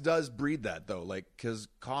Yuck Yucks does breed that, though, like, because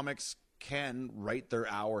comics can write their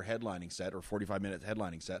hour headlining set or 45-minute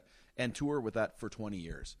headlining set and tour with that for 20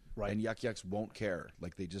 years. Right. And Yuck Yucks won't care.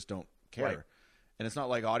 Like, they just don't care. Right. And it's not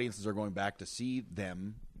like audiences are going back to see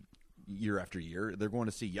them year after year. They're going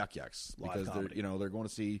to see Yuck Yucks because they're going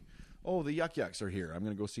to see, oh, the Yuck Yucks are here. I'm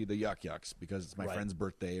going to go see the Yuck Yucks because it's my friend's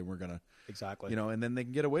birthday and we're going to, exactly, and then they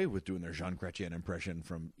can get away with doing their Jean Chrétien impression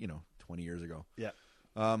from, 20 years ago. Yeah.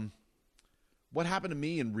 What happened to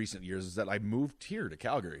me in recent years is that I moved here to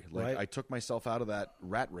Calgary. Like, right. I took myself out of that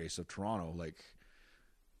rat race of Toronto. Like,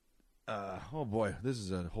 oh boy, this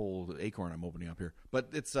is a whole acorn I'm opening up here. But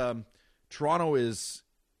it's Toronto is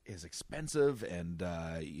expensive, and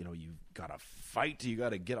you've got to fight. You got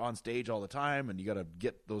to get on stage all the time, and you got to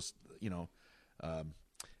get those.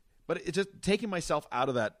 But it's just taking myself out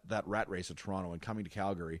of that rat race of Toronto and coming to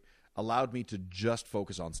Calgary allowed me to just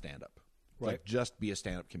focus on stand up. Right. Like, just be a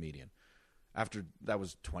stand-up comedian. After that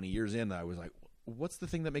was 20 years in, I was like, what's the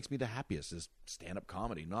thing that makes me the happiest is stand-up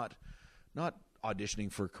comedy, not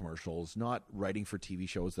auditioning for commercials, not writing for TV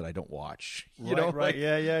shows that I don't watch. You know? Right. Like,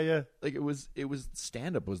 yeah. Like, it was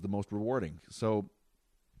stand-up was the most rewarding. So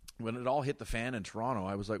when it all hit the fan in Toronto,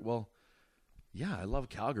 I was like, well, yeah, I love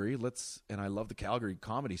Calgary. And I love the Calgary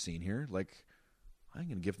comedy scene here. Like, I'm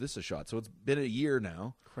going to give this a shot. So it's been a year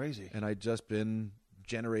now. Crazy. And I've just been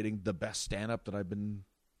generating the best stand-up that I've been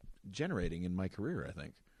generating in my career, I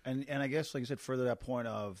think. And I guess, like you said, further that point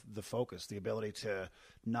of the focus, the ability to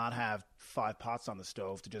not have 5 pots on the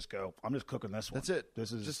stove, to just go, I'm just cooking this one. That's it.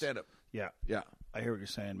 This is just stand-up. Yeah. Yeah. I hear what you're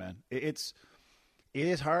saying, man. It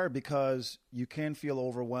is hard because you can feel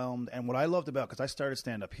overwhelmed. And what I loved about, because I started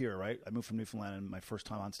stand-up here, right? I moved from Newfoundland, and my first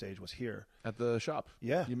time on stage was here. At the shop.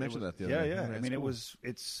 Yeah. You mentioned that the other day. Yeah. Right, I mean, cool.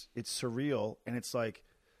 it's surreal, and it's like,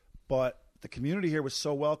 but the community here was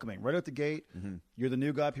so welcoming. Right out the gate, you're the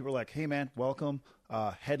new guy. People are like, hey, man, welcome.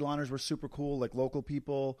 Headliners were super cool, like local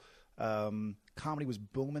people. Comedy was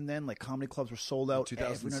booming then. Like, comedy clubs were sold out.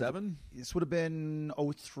 2007? This would have been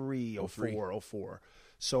 03, 04.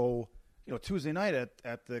 So, Tuesday night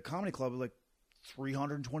at the comedy club, like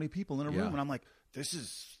 320 people in a room. And I'm like, this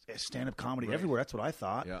is stand-up comedy everywhere. That's what I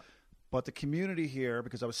thought. Yeah. But the community here,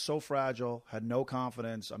 because I was so fragile, had no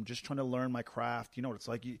confidence, I'm just trying to learn my craft. You know what it's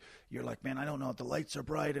like? You're like, man, I don't know if the lights are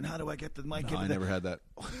bright, and how do I get the mic? No, I never had that.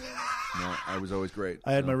 No, I was always great.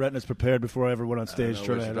 I had my retinas prepared before I ever went on stage. I don't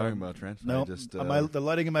know what you're talking about, Trent. No, the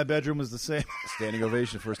lighting in my bedroom was the same. Standing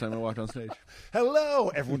ovation first time I walked on stage. Hello!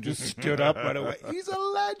 Everyone just stood up right away. He's a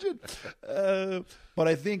legend. But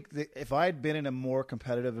I think that if I'd been in a more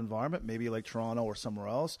competitive environment, maybe like Toronto or somewhere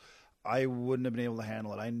else, I wouldn't have been able to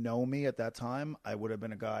handle it. I know me at that time. I would have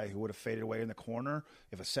been a guy who would have faded away in the corner.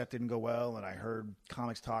 If a set didn't go well and I heard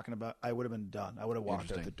comics talking about, I would have been done. I would have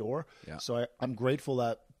walked out the door. Yeah. So I'm grateful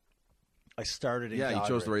that I started in Calgary. You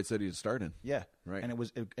chose the right city to start in. Yeah. Right. And it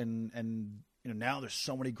was now there's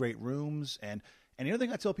so many great rooms, and the other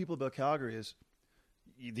thing I tell people about Calgary is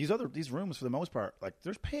these rooms, for the most part, like,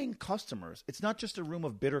 there's paying customers. It's not just a room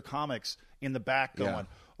of bitter comics in the back going,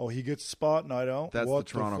 oh, he gets a spot and I don't. That's the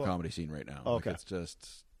Toronto comedy scene right now. Okay. Like, it's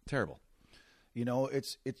just terrible.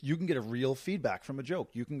 It's you can get a real feedback from a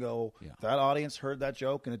joke. You can go, that audience heard that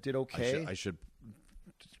joke and it did okay. I should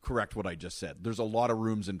correct what I just said. There's a lot of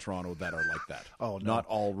rooms in Toronto that are like that. Oh, no. Not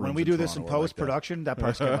all rooms. When we do this in post-production, that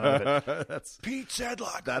part's coming out of it. That's Pete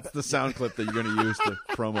Zedlacher. That's the sound clip that you're going to use to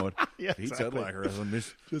promote. Yeah, Pete exactly. Zedlacher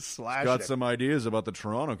has just slash got it. some ideas about the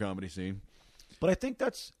Toronto comedy scene. But I think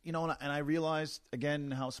that's, and I realized, again,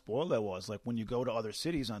 how spoiled I was. Like, when you go to other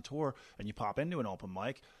cities on tour and you pop into an open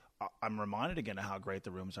mic, I'm reminded again of how great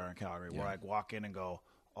the rooms are in Calgary, where I walk in and go,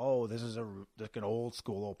 oh, this is like an old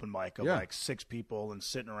school open mic of like 6 people and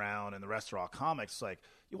sitting around, and the rest are all comics. It's like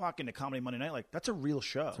you walk into Comedy Monday Night, like that's a real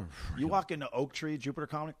show. You walk into Oak Tree, Jupiter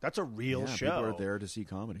Comedy, that's a real show. People are there to see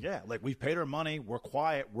comedy. Yeah, like we've paid our money, we're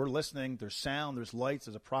quiet, we're listening. There's sound, there's lights,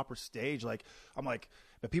 there's a proper stage. Like I'm like,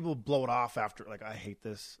 but people blow it off after. Like I hate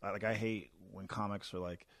this. I hate when comics are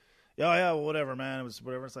like, yeah, well, whatever, man. It was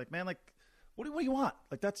whatever. It's like, man, like. What do you want?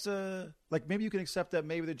 Like that's like maybe you can accept that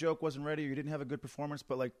maybe the joke wasn't ready or you didn't have a good performance,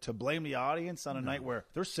 but like to blame the audience on a night where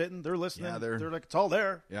they're sitting, they're listening, they're like it's all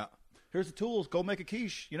there. Yeah. Here's the tools. Go make a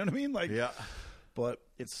quiche. You know what I mean? Like But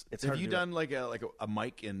it's Have hard you to done like a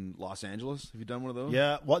mic in Los Angeles? Have you done one of those?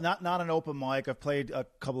 Yeah. Well, not an open mic. I've played a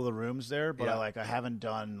couple of the rooms there, but I haven't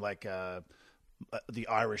done like the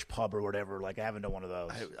Irish pub or whatever. Like I haven't done one of those.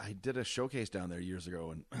 I did a showcase down there years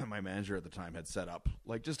ago, and my manager at the time had set up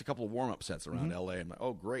like just a couple of warm-up sets around LA. I'm like,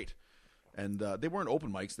 oh, great. And they weren't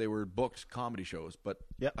open mics; they were booked comedy shows. But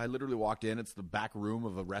I literally walked in. It's the back room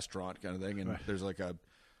of a restaurant kind of thing, and there's like a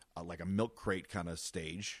milk crate kind of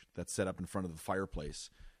stage that's set up in front of the fireplace,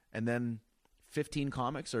 and then 15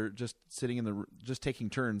 comics are just sitting in just taking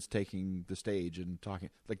turns taking the stage and talking.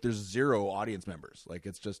 Like there's 0 audience members. Like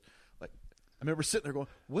it's just like. I remember sitting there going,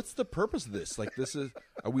 what's the purpose of this? Like,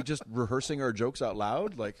 are we just rehearsing our jokes out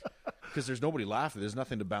loud? Like, because there's nobody laughing. There's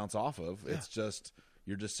nothing to bounce off of. It's just,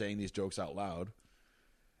 you're just saying these jokes out loud.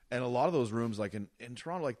 And a lot of those rooms, like in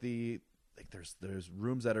Toronto, like there's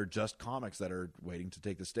rooms that are just comics that are waiting to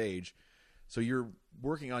take the stage. So you're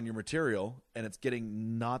working on your material and it's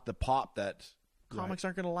getting not the pop that comics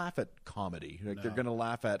aren't going to laugh at comedy. Like they're going to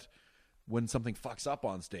laugh at when something fucks up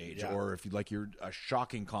on stage or if you're a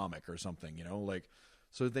shocking comic or something, like,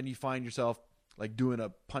 so then you find yourself like doing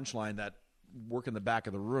a punchline that work in the back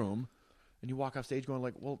of the room and you walk off stage going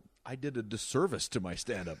like, well, I did a disservice to my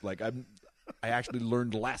stand-up. Like I actually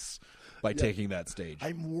learned less by taking that stage.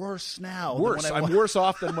 I'm worse now. I'm worse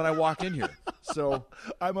off than when I walked in here. So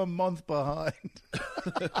I'm a month behind.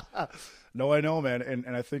 No, I know, man.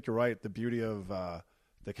 And I think you're right. The beauty of,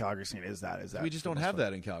 the Calgary scene is that we just don't have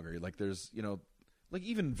that in Calgary. Like there's like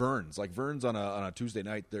even Vern's on a Tuesday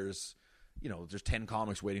night. There's 10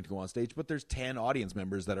 comics waiting to go on stage, but there's 10 audience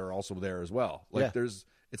members that are also there as well. Like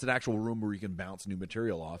it's an actual room where you can bounce new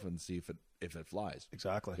material off and see if it flies.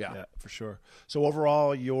 Exactly. Yeah, for sure. So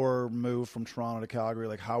overall, your move from Toronto to Calgary,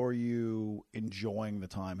 like how are you enjoying the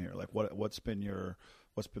time here? Like what's been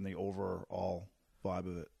the overall vibe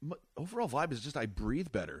of it? Overall vibe is just I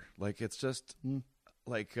breathe better. Like it's just.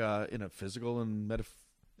 Like in a physical and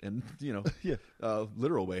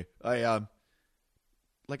literal way. I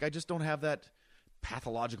just don't have that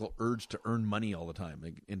pathological urge to earn money all the time.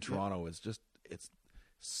 Like in Toronto, it's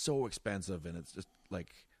so expensive, and it's just like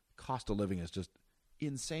cost of living is just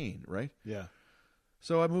insane, right? Yeah.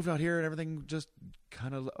 So I moved out here, and everything just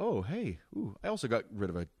kind of I also got rid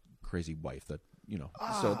of a crazy wife that.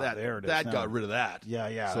 So that got rid of that.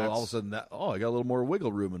 Yeah. So all of a sudden I got a little more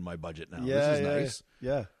wiggle room in my budget now. Yeah, this is nice.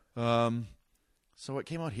 Yeah. So it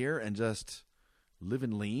came out here and just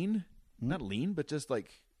living lean, not lean, but just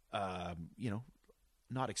like,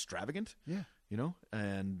 not extravagant. Yeah.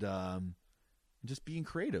 And just being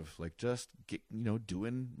creative, like just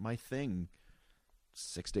doing my thing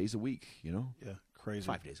 6 days a week. Yeah, crazy.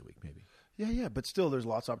 5 days a week, maybe. Yeah, but still, there's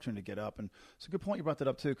lots of opportunity to get up, and it's a good point you brought that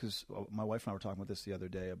up too, because my wife and I were talking about this the other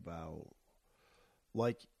day about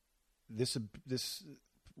like this.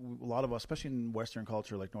 A lot of us, especially in Western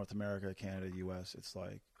culture, like North America, Canada, U.S., it's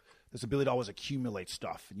like this ability to always accumulate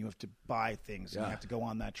stuff, and you have to buy things, and you have to go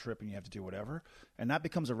on that trip, and you have to do whatever, and that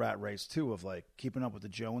becomes a rat race too of like keeping up with the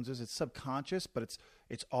Joneses. It's subconscious, but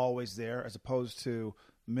it's always there, as opposed to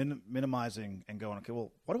minimizing and going, okay,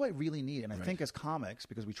 well, what do I really need? And I think as comics,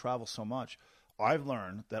 because we travel so much, I've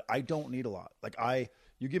learned that I don't need a lot. Like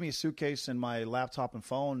you give me a suitcase and my laptop and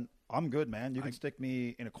phone, I'm good, man. You can stick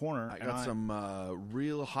me in a corner. I got some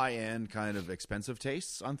real high-end kind of expensive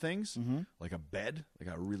tastes on things, like a bed. Like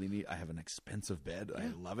I have an expensive bed.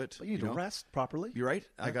 I love it. But you need to rest properly. You're right.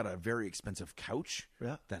 I got a very expensive couch.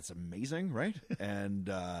 Yeah. That's amazing, right? And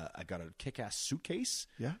I got a kick-ass suitcase.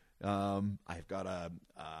 Yeah. I've got an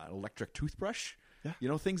electric toothbrush.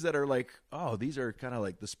 Yeah. Things that are like, oh, these are kind of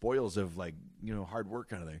like the spoils of like, hard work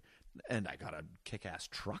kind of thing. And I got a kick-ass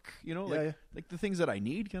truck, like the things that I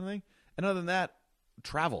need kind of thing. And other than that,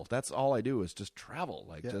 travel. That's all I do is just travel.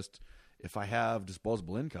 Like just if I have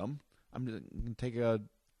disposable income, I'm going to take a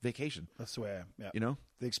vacation. That's the way I am.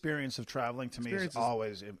 The experience of traveling to me is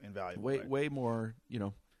always invaluable. Way more,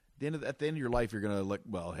 at the end of your life, you're going to look,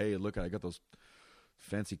 well, hey, look, I got those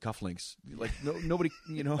fancy cufflinks. Like nobody,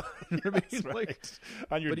 you know, what I mean? That's right. Like,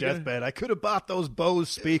 On your but you gotta- deathbed, I could have bought those Bose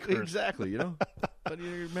speakers. Exactly, you know. But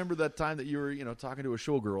you remember that time that you were, you know, talking to a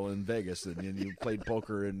showgirl in Vegas and you played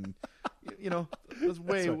poker and, you know, it was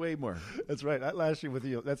way more. That's right. That lasts you with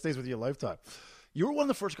you. That stays with you a lifetime. You were one of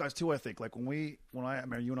the first guys too. I think like when I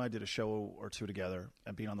remember you and I did a show or two together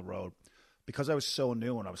and being on the road, because I was so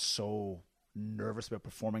new and I was so nervous about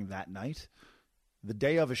performing that night. The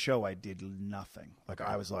day of a show, I did nothing. Like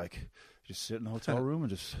I was like, just sit in the hotel room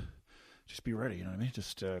and just be ready. You know what I mean?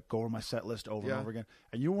 Just go over my set list over and over again.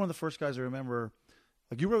 And you were one of the first guys I remember.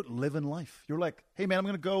 Like you wrote "Living Life." You were like, "Hey man, I'm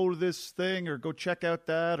going to go to this thing or go check out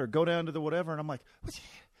that or go down to the whatever." And I'm like,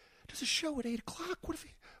 "There's a show at 8:00.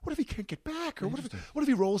 What if he can't get back? Or what if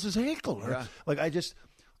he rolls his ankle?" Or like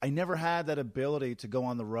I never had that ability to go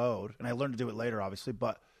on the road, and I learned to do it later, obviously.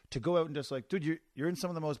 But to go out and just like, dude, you're in some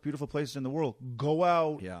of the most beautiful places in the world. Go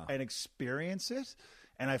out and experience it.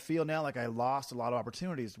 And I feel now like I lost a lot of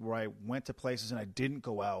opportunities where I went to places and I didn't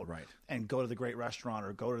go out and go to the great restaurant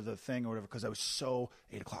or go to the thing or whatever because I was so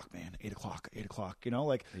 8:00, man, 8:00. You know,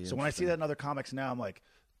 like so when I see that in other comics now, I'm like,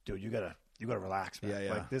 dude, you gotta relax, man.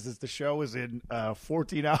 Like the show is in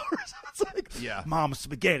 14 hours. It's like Mom's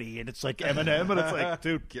spaghetti and it's like Eminem and it's like,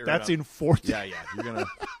 dude, that's in 14. Yeah.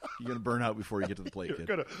 You're gonna burn out before you get to the plate. You're kid.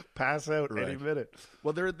 gonna pass out any minute.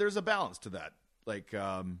 Well, there's a balance to that. Like,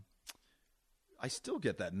 I still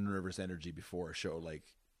get that nervous energy before a show, like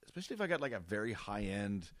especially if I got like a very high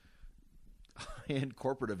end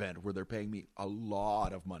corporate event where they're paying me a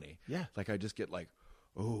lot of money. Yeah, like I just get like,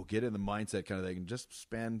 oh, get in the mindset kind of thing, and just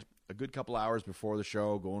spend a good couple hours before the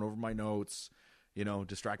show going over my notes, you know,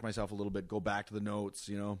 distract myself a little bit, go back to the notes,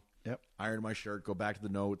 you know, iron my shirt, go back to the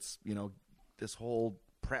notes, you know, this whole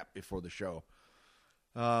prep before the show.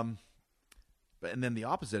 And then the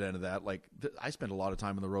opposite end of that, like I spent a lot of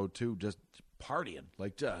time on the road too, just partying,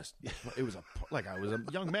 like it was like I was a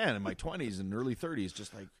young man in my 20s and early 30s,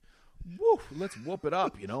 just like, woo, let's whoop it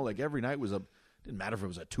up, you know, like every night didn't matter if it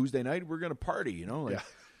was a Tuesday night, we're going to party, you know, like,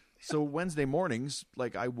 so Wednesday mornings,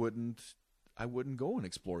 like I wouldn't go and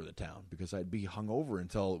explore the town because I'd be hungover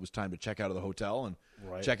until it was time to check out of the hotel and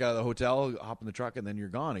check out of the hotel, hop in the truck, and then you're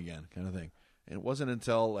gone again, kind of thing. And it wasn't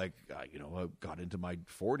until like you know, I got into my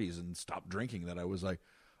 40s and stopped drinking that I was like,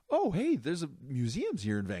 oh, hey, there's museums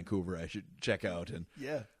here in Vancouver I should check out. And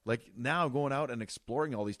like now going out and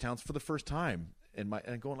exploring all these towns for the first time and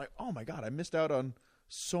going like, oh my God, I missed out on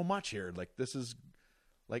so much here. Like this is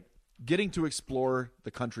like getting to explore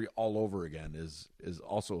the country all over again is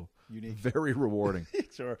also unique, very rewarding.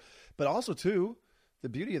 Sure. But also too, the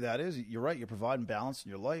beauty of that is you're right, you're providing balance in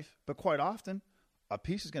your life, but quite often a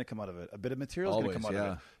piece is going to come out of it. A bit of material is going to come out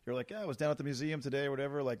of it. You're like, I was down at the museum today or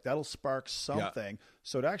whatever. Like that'll spark something.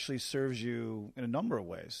 So it actually serves you in a number of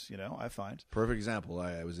ways, you know, I find. Perfect example.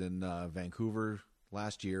 I was in Vancouver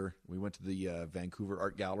last year. We went to the Vancouver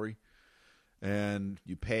Art Gallery, and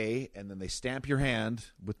you pay, and then they stamp your hand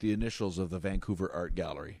with the initials of the Vancouver Art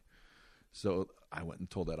Gallery. So I went and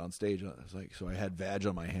told that on stage. I was like, so I had vag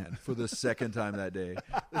on my hand for the second time that day.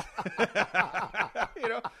 You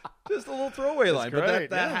know, just a little throwaway line. Great,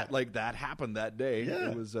 but that happened that day. Yeah.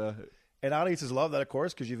 It was and audiences love that, of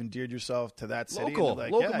course, because you've endeared yourself to that city. Local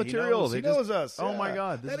material. He knows us. Oh my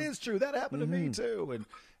God, that is true. That happened to me too.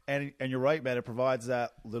 And you're right, man. It provides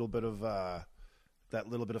that little bit of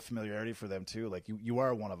familiarity for them too. Like you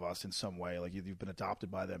are one of us in some way. Like you've been adopted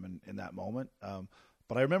by them in that moment.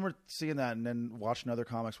 But I remember seeing that and then watching other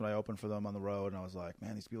comics when I opened for them on the road, and I was like,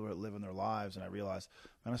 man, these people are living their lives. And I realized,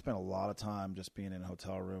 man, I spent a lot of time just being in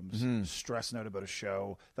hotel rooms, stressing out about a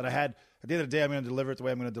show that I had. At the end of the day, I'm going to deliver it the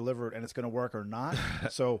way I'm going to deliver it, and it's going to work or not.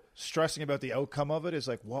 So stressing about the outcome of it is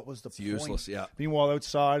like, what was the point? Useless, yeah. Meanwhile,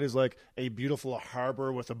 outside is like a beautiful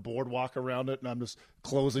harbor with a boardwalk around it, and I'm just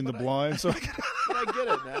closing the blinds. So but I get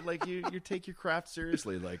it, man. Like you take your craft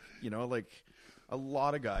seriously. Like, you know, like a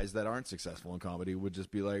lot of guys that aren't successful in comedy would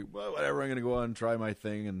just be like, well, whatever, I'm going to go out and try my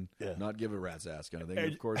thing and not give a rat's ass kind of thing.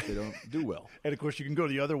 And of course, they don't do well. And of course, you can go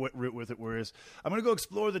the other route with it, whereas I'm going to go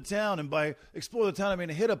explore the town. And by explore the town, I mean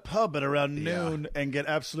hit a pub at around noon and get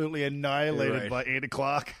absolutely annihilated by 8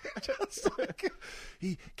 o'clock. Just like,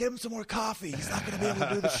 get him some more coffee. He's not going to be able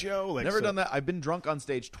to do the show. Like, Never done that. I've been drunk on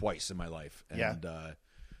stage twice in my life. And the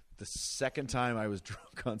second time I was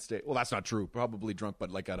drunk on stage, well, that's not true. Probably drunk,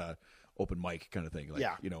 but like at a open mic kind of thing. Like,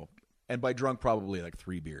 you know, and by drunk, probably like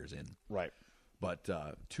 3 beers in. Right. But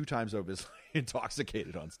 2 times I was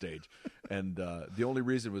intoxicated on stage. And the only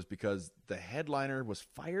reason was because the headliner was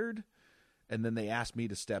fired. And then they asked me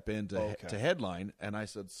to step in to headline. And I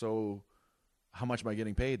said, so how much am I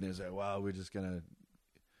getting paid? And they said, well, we're just going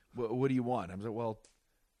to, what do you want? I was like, well,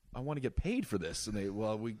 want to get paid for this. And they,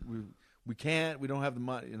 well, we can't. We don't have the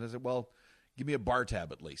money. And I said, well, give me a bar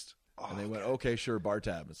tab at least. And they went, okay, sure, bar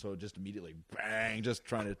tab. And so just immediately, bang, just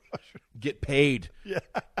trying to get paid. Yeah.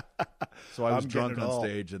 So I was drunk on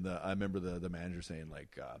stage, and I remember the manager saying,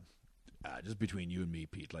 like, just between you and me,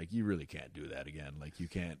 Pete, like, you really can't do that again. Like, you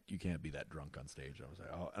can't be that drunk on stage. I was like,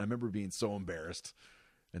 oh, and I remember being so embarrassed.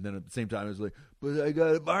 And then at the same time, I was like, but I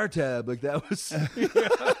got a bar tab. Like, that was,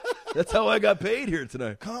 that's how I got paid here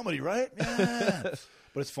tonight. Comedy, right? Yeah.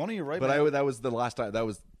 But it's funny, you're right. But that was the last time.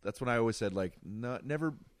 That's when I always said, like, no,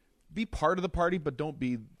 never be part of the party, but don't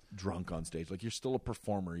be drunk on stage. Like, you're still a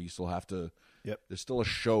performer. You still have to. Yep. There's still a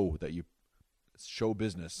show it's show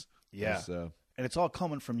business. Yeah. And it's all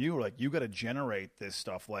coming from you. Like, you got to generate this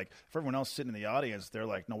stuff. Like, if everyone else sitting in the audience, they're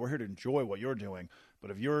like, no, we're here to enjoy what you're doing. But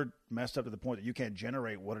if you're messed up to the point that you can't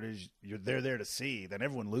generate what it is they're there to see, then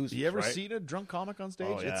everyone loses. You ever right? seen a drunk comic on stage?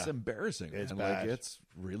 Oh, yeah. It's embarrassing. It's and bad. Like, it's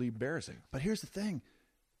really embarrassing. But here's the thing.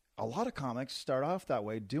 A lot of comics start off that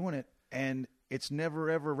way doing it, and it's never,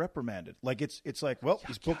 ever reprimanded. Like, it's like, well,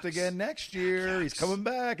 he's booked again next year. He's coming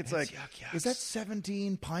back. It's like, is that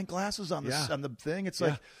 17 pint glasses on the thing? It's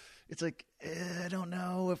like, I don't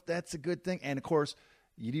know if that's a good thing. And, of course,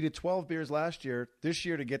 you needed 12 beers last year. This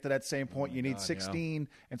year, to get to that same point, you need 16. Yeah.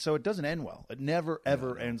 And so it doesn't end well. It never,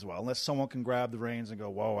 ever ends well, unless someone can grab the reins and go,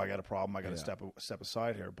 whoa, I got a problem. I got to step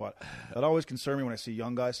aside here. But that always concerns me when I see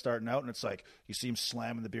young guys starting out, and it's like you see them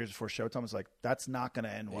slamming the beers before showtime. It's like, that's not going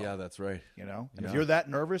to end well. Yeah, that's right. You know? And if you're that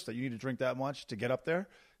nervous that you need to drink that much to get up there,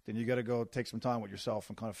 then you got to go take some time with yourself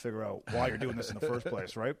and kind of figure out why you're doing this in the first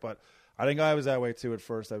place, right? But I think I was that way too at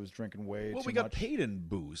first. I was drinking way too much. Well, we got paid in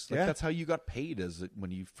booze. Like, that's how you got paid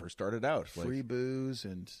when you first started out. Free like, booze.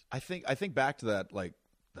 And I think back to that, like,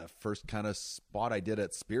 the first kind of spot I did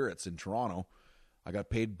at Spirits in Toronto. I got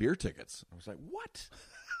paid beer tickets. I was like, what?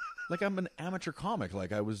 Like, I'm an amateur comic.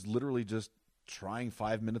 Like, I was literally just trying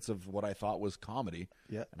 5 minutes of what I thought was comedy.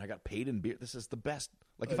 Yeah. And I got paid in beer. This is the best.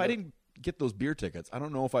 Like, if I didn't get those beer tickets, I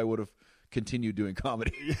don't know if I would have continued doing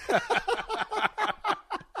comedy.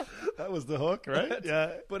 That was the hook, right?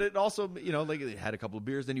 Yeah. But it also, like, it had a couple of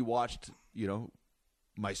beers. Then you watched,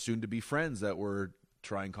 my soon-to-be friends that were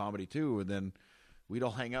trying comedy too. And then we'd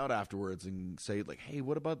all hang out afterwards and say, like, hey,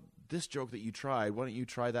 what about this joke that you tried? Why don't you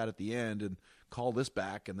try that at the end and call this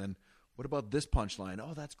back? And then what about this punchline?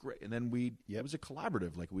 Oh, that's great. And then it was a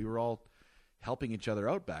collaborative. Like, we were all helping each other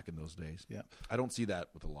out back in those days. Yeah. I don't see that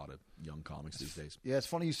with a lot of young comics these days. Yeah, it's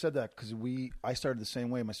funny you said that, because I started the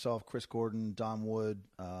same way. Myself, Chris Gordon, Don Wood,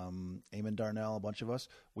 Eamon Darnell, a bunch of us.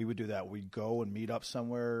 We would do that. We'd go and meet up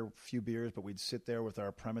somewhere, a few beers, but we'd sit there with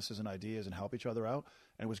our premises and ideas and help each other out.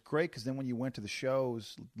 And it was great, because then when you went to the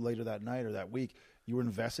shows later that night or that week, you were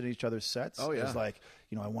invested in each other's sets. Oh, yeah. It was like,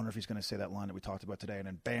 I wonder if he's going to say that line that we talked about today. And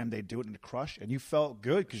then, bam, they'd do it in the crush. And you felt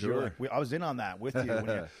good, because you were like, I was in on that with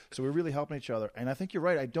you. So we were really helping each other. And I think you're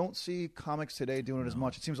right. I don't see comics today doing it as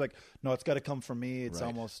much. It seems like, no, it's got to come from me. It's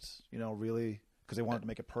almost, really, because they wanted to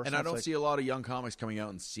make it personal. And I don't see a lot of young comics coming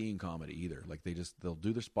out and seeing comedy either. Like, they'll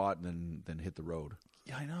do their spot and then hit the road.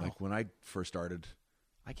 Yeah, I know. Like, when I first started,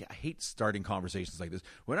 I hate starting conversations like this.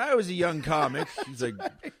 When I was a young comic, he's like,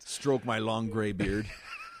 stroke my long gray beard.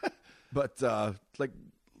 But like,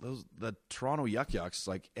 the Toronto Yuck Yucks,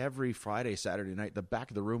 like, every Friday, Saturday night, the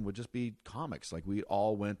back of the room would just be comics. Like, we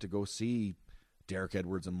all went to go see Derek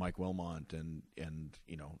Edwards and Mike Wilmont and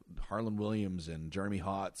Harlan Williams and Jeremy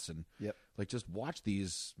Hotz and like, just watch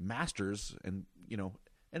these masters, and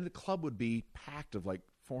and the club would be packed of like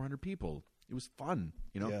 400 people. It was fun,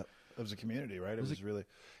 Yeah, it was a community, right? It was really.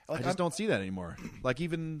 Like, I just don't see that anymore. Like,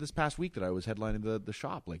 even this past week that I was headlining the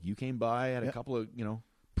shop, like, you came by, had a couple of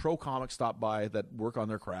pro comics stop by that work on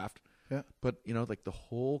their craft. Yeah. But like, the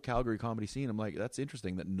whole Calgary comedy scene, I'm like, that's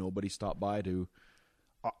interesting that nobody stopped by to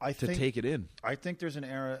take it in. I think there's an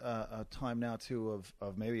era, a time now too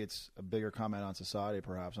of maybe it's a bigger comment on society,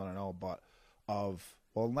 perhaps, I don't know, but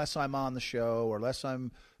unless I'm on the show or unless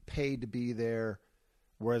I'm paid to be there.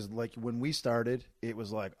 Whereas, like, when we started, it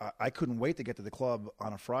was like I couldn't wait to get to the club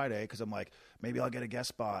on a Friday, because I'm like, maybe I'll get a guest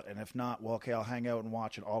spot, and if not, well, okay, I'll hang out and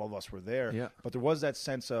watch, and all of us were there. Yeah. But there was that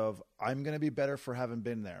sense of, I'm going to be better for having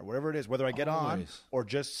been there, whatever it is, whether I get on or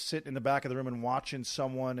just sit in the back of the room and watching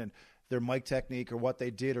someone and their mic technique or what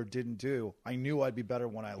they did or didn't do. I knew I'd be better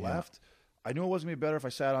when I left. I knew it wasn't going to be better if I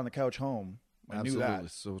sat on the couch home. I knew that.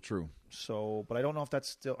 So true. So, but I don't know if that's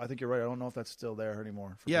still. I think you're right. I don't know if that's still there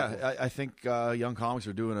anymore. I think young comics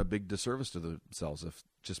are doing a big disservice to themselves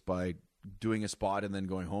just by doing a spot and then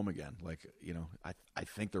going home again. Like, I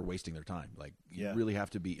think they're wasting their time. Like, you really have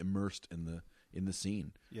to be immersed in the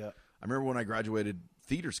scene. Yeah. I remember when I graduated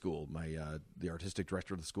theater school, my the artistic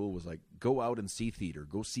director of the school was like, go out and see theater.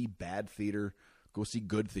 Go see bad theater. Go see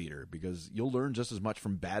good theater, because you'll learn just as much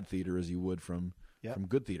from bad theater as you would from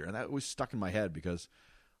good theater. And that was stuck in my head because,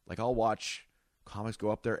 like, I'll watch comics go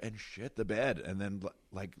up there and shit the bed and then,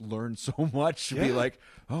 like, learn so much to be like,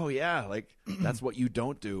 oh, yeah, like, that's what you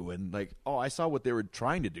don't do. And, like, oh, I saw what they were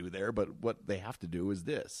trying to do there, but what they have to do is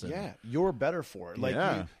this. And, you're better for it.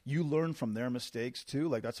 Like, you learn from their mistakes, too.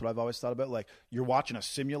 Like, that's what I've always thought about. Like, you're watching a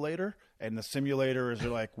simulator, and the simulator is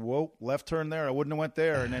like, whoa, left turn there. I wouldn't have went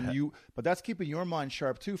there. And then but that's keeping your mind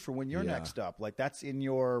sharp, too, for when you're next up. Like, that's in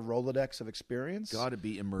your Rolodex of experience. Got to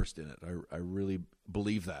be immersed in it. I really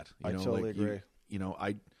believe that. I totally agree.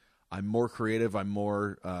 I'm more creative. I'm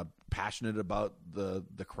more passionate about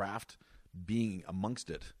the craft, being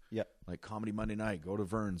amongst it. Yeah. Like Comedy Monday night, go to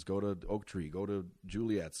Vern's, go to Oak Tree, go to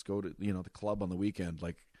Juliet's, go to the club on the weekend.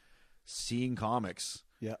 Like, seeing comics.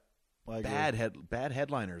 Yeah. Bad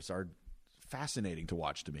headliners are fascinating to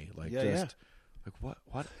watch to me. Like, like what?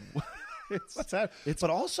 What's that? But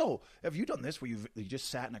also, have you done this where you just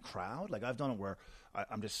sat in a crowd? Like, I've done it where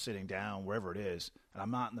I'm just sitting down wherever it is, and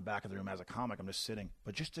I'm not in the back of the room as a comic. I'm just sitting,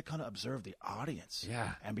 but just to kind of observe the audience,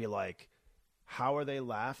 and be like, how are they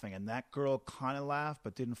laughing? And that girl kind of laughed,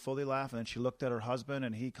 but didn't fully laugh, and then she looked at her husband,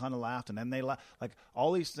 and he kind of laughed, and then they laughed. Like,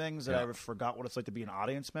 all these things that I forgot what it's like to be an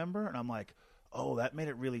audience member, and I'm like, oh, that made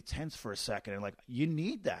it really tense for a second. And, like, you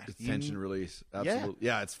need that. It's tension release. Absolutely.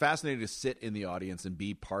 Yeah, it's fascinating to sit in the audience and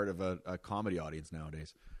be part of a comedy audience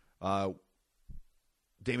nowadays.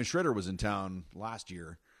 Damon Schroeder was in town last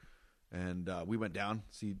year, and we went down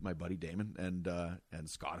to see my buddy Damon. And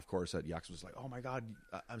Scott, of course, at Yucks was like, oh, my God,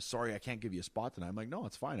 I'm sorry, I can't give you a spot tonight. I'm like, no,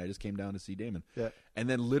 it's fine. I just came down to see Damon. Yeah. And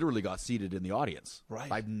then literally got seated in the audience. Right.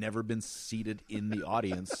 I've never been seated in the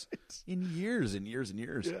audience in years and years and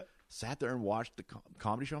years. Yeah. Sat there and watched the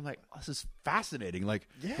comedy show. I'm like, oh, this is fascinating. Like,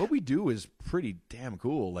 what we do is pretty damn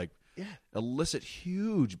cool. Like, elicit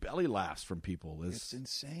huge belly laughs from people. It's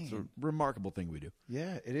insane. It's a remarkable thing we do.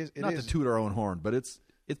 Yeah, it is. Not to toot our own horn, but it's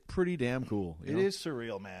pretty damn cool. It is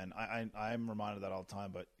surreal, man. I'm reminded of that all the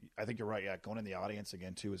time, but I think you're right. Yeah, going in the audience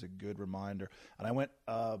again, too, is a good reminder. And I went,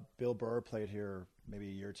 Bill Burr played here maybe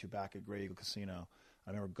a year or two back at Grey Eagle Casino.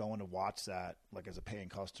 I remember going to watch that, like, as a paying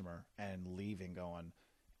customer and leaving going,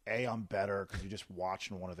 I'm better because you're just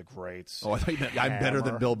watching one of the greats. Oh, I thought you meant I'm better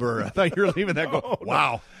than Bill Burr. I thought you were leaving that go,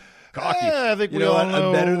 wow. Cocky. I think we all know.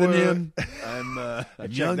 I'm better than him. I'm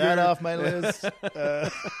check that off my list.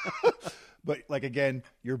 But, like, again,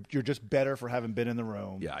 you're just better for having been in the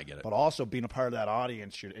room. Yeah, I get it. But also being a part of that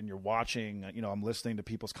audience, you're watching. I'm listening to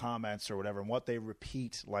people's comments or whatever, and what they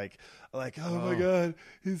repeat, like, oh my God,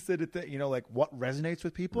 he said it. Like, what resonates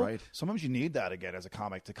with people. Right. Sometimes you need that again as a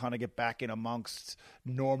comic to kind of get back in amongst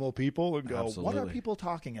normal people and go, what are people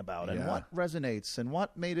talking about, and what resonates, and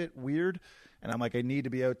what made it weird. And I'm like, I need to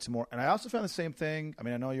be out to more. And I also found the same thing. I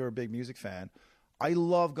mean, I know you're a big music fan. I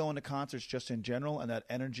love going to concerts just in general, and that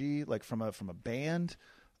energy, like from a band.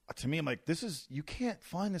 To me, I'm like, you can't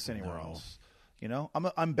find this anywhere else.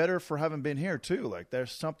 I'm better for having been here too. Like,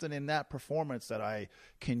 there's something in that performance that I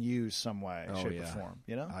can use some way, shape, or form.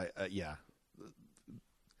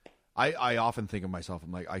 I often think of myself,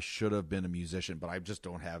 I'm like, I should have been a musician, but I just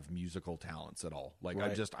don't have musical talents at all. Like,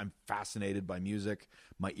 I'm fascinated by music.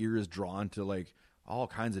 My ear is drawn to, like, all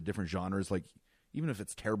kinds of different genres. Like, even if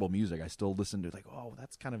it's terrible music, I still listen to it, like, oh,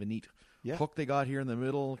 that's kind of a neat hook they got here in the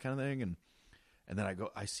middle kind of thing. And then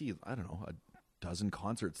I see, I don't know, a dozen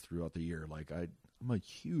concerts throughout the year. Like, I'm a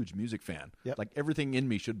huge music fan. Yep. Like, everything in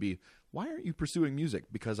me should be, why aren't you pursuing music?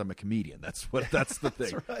 Because I'm a comedian. That's the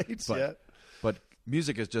thing. That's right. But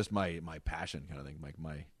music is just my passion kind of thing. Like,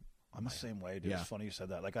 I'm the same way, dude. It's funny you said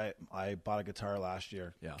that. Like, I bought a guitar last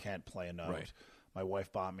year. Yeah. Can't play a note. Right. My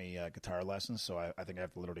wife bought me guitar lessons, so I think I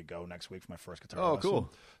have to literally go next week for my first guitar lesson. lesson. Oh,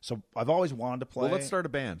 cool. So I've always wanted to play. Well, let's start a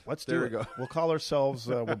band. Let's do it. We go. We'll call ourselves,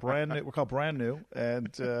 we're brand new. We're called Brand New,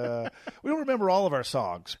 and we don't remember all of our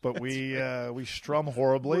songs, but we strum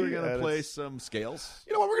horribly. We're going to play some scales.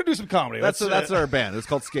 You know what? We're going to do some comedy. That's our band. It's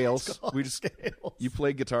called Scales. Scales. You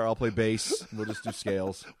play guitar, I'll play bass. We'll just do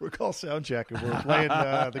scales. We're called Soundcheck, and we're playing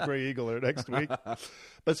the Grey Eagle there next week.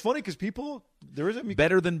 But it's funny because there is a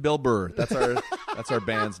Better Than Bill Burr. That's our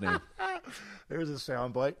band's name. There's a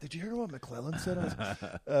soundbite. Did you hear what McClellan said?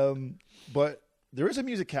 But there is a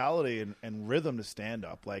musicality and rhythm to stand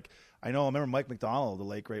up. Like, I remember Mike McDonald, the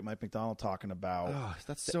late great Mike McDonald, talking about. Oh,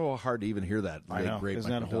 that's so hard to even hear that. I know. Great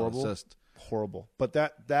Isn't Mike that horrible? It's just horrible. But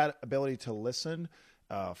that ability to listen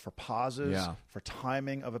for pauses, Yeah. for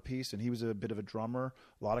timing of a piece, and he was a bit of a drummer.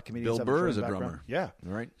 A lot of comedians Bill have Burr is a background. drummer. Yeah.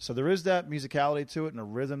 Right. So there is that musicality to it and a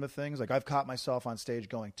rhythm of things. Like I've caught myself on stage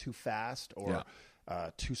going too fast or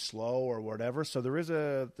too slow or whatever. So there is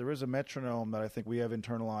a metronome that I think we have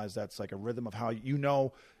internalized. That's like a rhythm of how you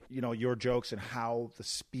know your jokes and how the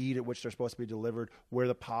speed at which they're supposed to be delivered, where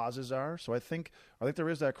the pauses are. So I think there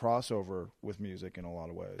is that crossover with music in a lot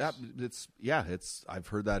of ways. I've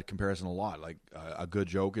heard that comparison a lot. Like a good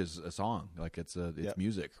joke is a song. Like it's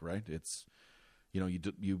music, right? It's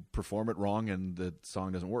you perform it wrong and the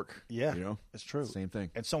song doesn't work. Yeah, it's true. Same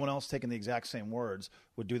thing. And someone else taking the exact same words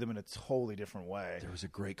would do them in a totally different way. There was a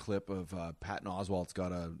great clip of Patton Oswalt's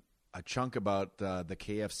got a chunk about the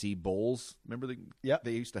KFC bowls. Remember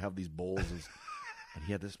they used to have these bowls, and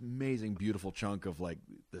he had this amazing, beautiful chunk of like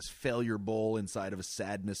this failure bowl inside of a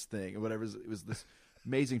sadness thing or whatever. It was this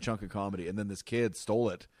amazing chunk of comedy, and then this kid stole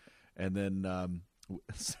it, and then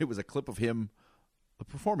it was a clip of him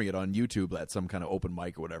performing it on YouTube at some kind of open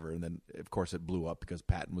mic or whatever, and then of course it blew up because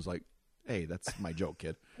Patton was like, "Hey, that's my joke,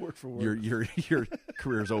 kid. Word for word. Your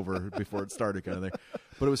career's over before it started," kind of thing.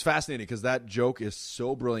 But it was fascinating because that joke is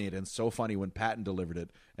so brilliant and so funny when Patton delivered it,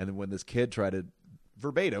 and then when this kid tried to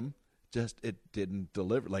verbatim, it didn't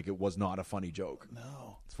deliver. Like it was not a funny joke.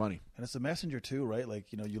 No, it's funny, and it's the messenger too, right?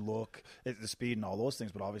 Like you look at the speed and all those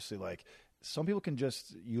things, but obviously like. Some people can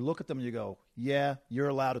you look at them and you go, yeah, you're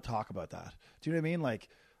allowed to talk about that. Do you know what I mean? Like,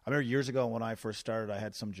 I remember years ago when I first started, I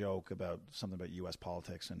had some joke about something about U.S.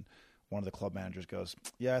 politics, and one of the club managers goes,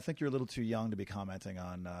 yeah, I think you're a little too young to be commenting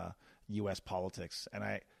on U.S. politics. And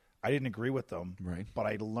I didn't agree with them, right? But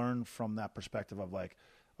I learned from that perspective of like,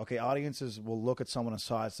 okay, audiences will look at someone and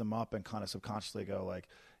size them up and kind of subconsciously go like,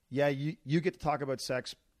 yeah, you get to talk about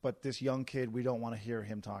sex, but this young kid, we don't want to hear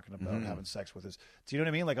him talking about having sex with his. Do you know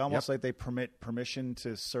what I mean? Like almost like they permit permission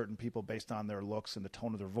to certain people based on their looks and the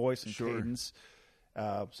tone of their voice and cadence.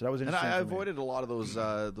 So that was interesting. And I avoided a lot of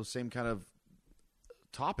those same kind of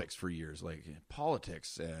topics for years, like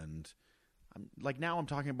politics and. Now I'm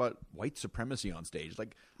talking about white supremacy on stage.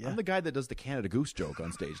 Like I'm the guy that does the Canada Goose joke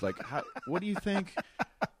on stage. Like, what do you think?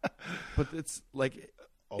 But it's like.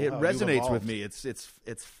 It resonates with me.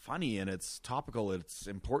 It's funny and it's topical. It's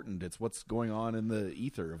important. It's what's going on in the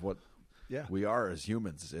ether of what we are as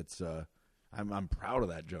humans. It's I'm proud of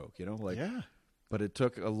that joke, But it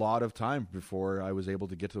took a lot of time before I was able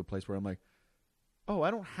to get to a place where I'm like, oh,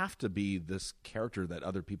 I don't have to be this character that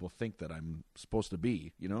other people think that I'm supposed to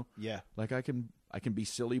be, Yeah. Like I can be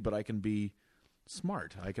silly, but I can be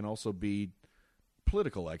smart. I can also be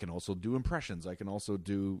political. I can also do impressions. I can also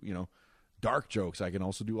do, dark jokes. I can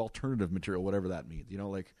also do alternative material, whatever that means.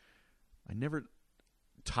 I never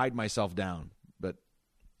tied myself down, but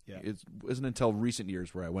it wasn't until recent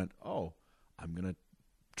years where I went, oh, I'm going to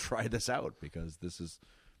try this out because this is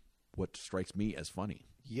what strikes me as funny.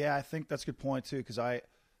 Yeah, I think that's a good point too, because I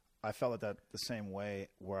felt like that the same way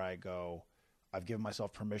where I go, I've given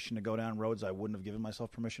myself permission to go down roads I wouldn't have given myself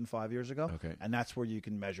permission 5 years ago. Okay. And that's where you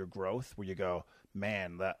can measure growth, where you go,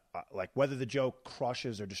 man, that like whether the joke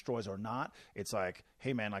crushes or destroys or not, it's like,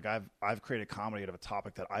 hey man, like I've created comedy out of a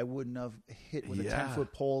topic that I wouldn't have hit with a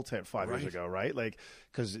 10-foot pole 5 years ago, right? Like,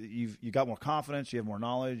 because you got more confidence, you have more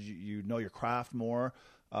knowledge, you know your craft more.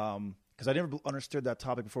 Because I never understood that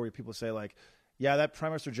topic before, where people say like, yeah, that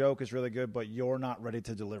premise or joke is really good, but you're not ready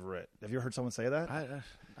to deliver it. Have you ever heard someone say that?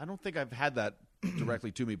 I don't think I've had that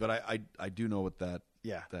directly to me, but I do know what that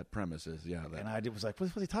premise is. Yeah, and I was like,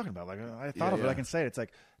 what's he talking about? Like I thought of it, I can say it. It's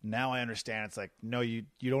like now I understand. It's like no, you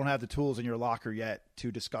don't have the tools in your locker yet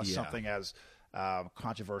to discuss something as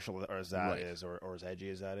controversial as that is, or as edgy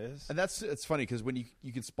as that is. And it's funny because when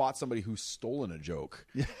you can spot somebody who's stolen a joke.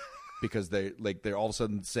 Because they're all of a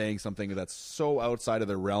sudden saying something that's so outside of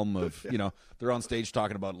their realm of they're on stage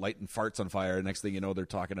talking about lighting farts on fire. Next thing you know, they're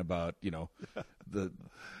talking about the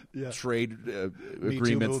trade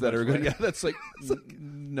agreements that are good. Yeah, that's like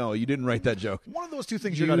no, you didn't write that joke. One of those two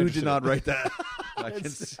things you you're not did not write that. I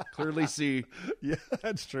can clearly see. Yeah,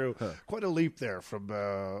 that's true. Quite a leap there from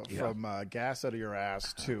gas out of your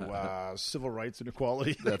ass to civil rights and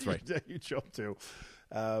equality. That's right. You jumped to.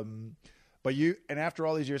 But after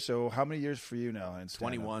all these years, so how many years for you now?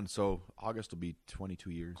 21. So August will be 22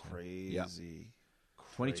 years. Crazy. Yeah.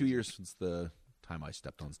 22 years since the time I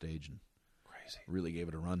stepped on stage and really gave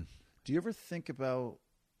it a run. Do you ever think about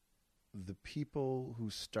the people who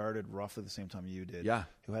started roughly the same time you did? Yeah.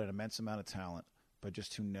 Who had an immense amount of talent, but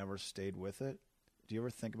just who never stayed with it? Do you ever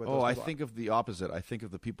think about those people? I think of the opposite. I think of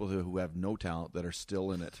the people who have no talent that are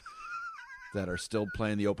still in it. That are still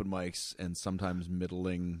playing the open mics and sometimes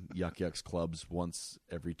middling Yuck Yucks clubs once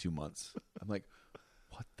every 2 months. I'm like,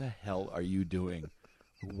 what the hell are you doing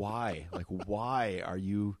Why? Like, why are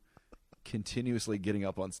you continuously getting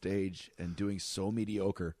up on stage and doing so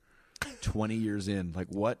mediocre 20 years in? Like,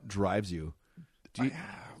 what drives you?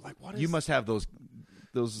 You must have those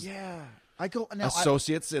Yeah. I go now.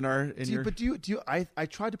 associates in your. But do you? I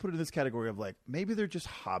tried to put it in this category of like maybe they're just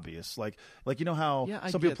hobbyists. Like you know how Yeah, I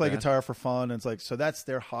some people get play that. guitar for fun, and it's like so that's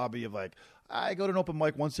their hobby of like I go to an open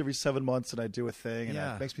mic once every 7 months and I do a thing and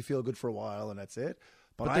Yeah. it makes me feel good for a while and that's it.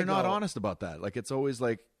 But they're not honest about that. Like it's always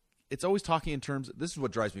talking in terms. This is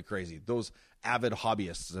what drives me crazy. Those avid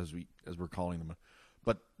hobbyists, as we're calling them,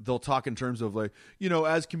 but they'll talk in terms of like, you know,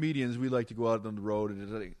 as comedians, we like to go out on the road.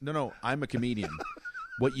 And no, I'm a comedian.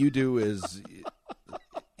 What you do is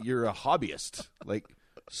you're a hobbyist. Like,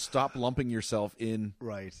 stop lumping yourself in.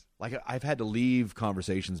 Right. Like I've had to leave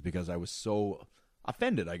conversations because I was so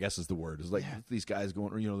offended, I guess is the word. It's like these guys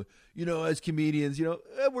going, you know, as comedians, you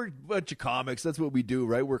know, we're a bunch of comics. That's what we do,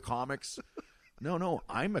 right? We're comics. No,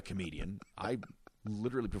 I'm a comedian. I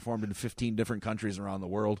literally performed in 15 different countries around the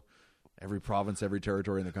world, every province, every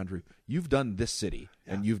territory in the country. You've done this city,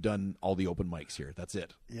 and you've done all the open mics here. That's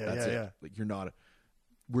it. That's it. Like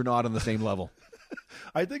we're not on the same level.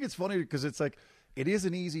 I think it's funny because it's like it is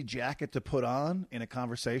an easy jacket to put on in a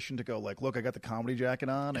conversation to go like, look, I got the comedy jacket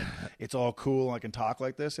on and it's all cool and I can talk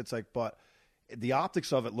like this. It's like, but the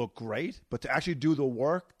optics of it look great, but to actually do the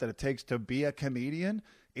work that it takes to be a comedian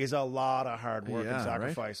is a lot of hard work and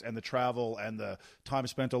sacrifice, and the travel and the time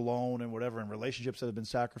spent alone and whatever, and relationships that have been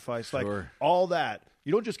sacrificed, like all that.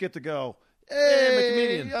 You don't just get to go, hey, I'm a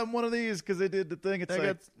comedian. I'm one of these because they did the thing.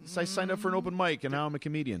 It's I signed up for an open mic, and now I'm a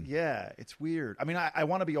comedian. Yeah, it's weird. I mean, I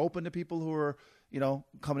want to be open to people who are, you know,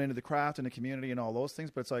 coming into the craft and the community and all those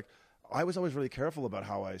things, but it's like I was always really careful about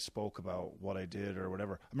how I spoke about what I did or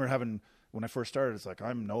whatever. I remember when I first started, it's like,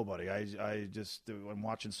 I'm nobody. I'm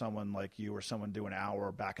watching someone like you or someone do an hour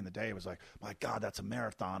back in the day. It was like, my God, that's a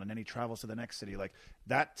marathon. And then he travels to the next city. Like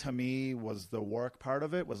that to me was the work part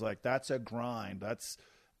of it, was like, that's a grind. That's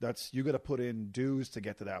you got to put in dues to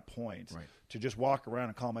get to that point. Right. To just walk around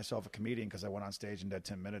and call myself a comedian because I went on stage and did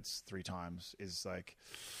 10 minutes 3 times is like,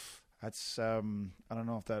 that's, I don't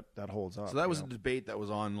know if that holds up. So that was a debate that was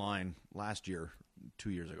online last year,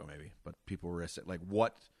 2 years ago maybe, but people were like,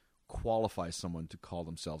 what qualifies someone to call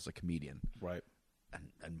themselves a comedian? Right.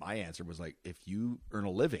 And my answer was like, if you earn a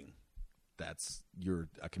living, you're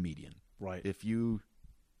a comedian. Right. If you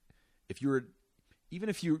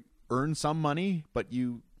earn some money, but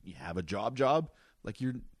you have a job, like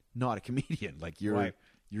you're not a comedian. Like you're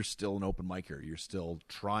still an open micer. You're still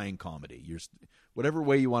trying comedy. You're whatever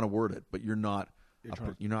way you want to word it, but you're not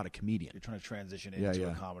a comedian. You're trying to transition into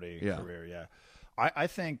a comedy career. Yeah. I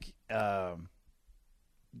think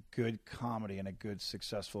good comedy and a good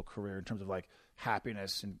successful career in terms of like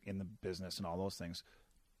happiness in the business and all those things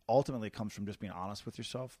ultimately comes from just being honest with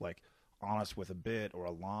yourself, like honest with a bit or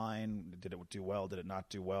a line. Did it do well? Did it not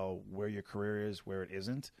do well? Where your career is, where it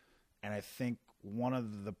isn't. And I think one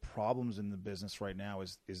of the problems in the business right now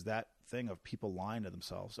is that thing of people lying to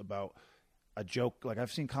themselves about a joke. Like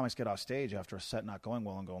I've seen comics get off stage after a set not going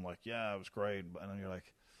well and going like, yeah, it was great. And then you're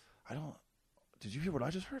like, did you hear what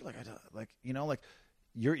I just heard? Like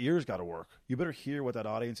your ears got to work. You better hear what that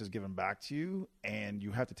audience is giving back to you, and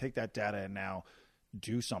you have to take that data and now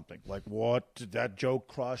do something. Like, what did that joke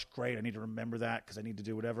crush? Great, I need to remember that because I need to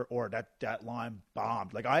do whatever. Or that line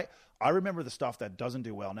bombed. Like I remember the stuff that doesn't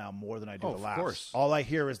do well now more than I do the laughs. Of course. All I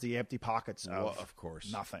hear is the empty pockets of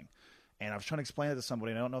course nothing. And I was trying to explain it to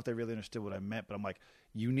somebody, and I don't know if they really understood what I meant, but I'm like,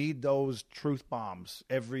 you need those truth bombs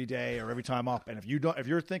every day or every time up. And if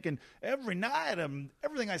you're thinking every night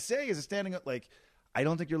everything I say is standing up, like, I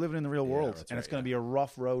don't think you're living in the real world, and it's going to be a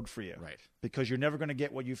rough road for you, right? Because you're never going to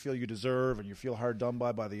get what you feel you deserve, and you feel hard done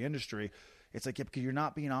by the industry. It's like because you're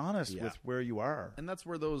not being honest with where you are, and that's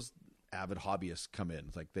where those avid hobbyists come in.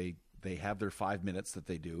 It's like they have their 5 minutes that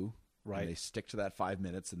they do, right? And they stick to that 5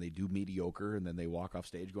 minutes, and they do mediocre, and then they walk off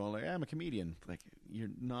stage going like, "I'm a comedian." Like you're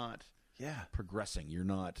not, progressing. You're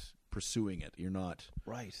not pursuing it. You're not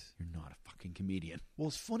right. You're not a fucking comedian. Well,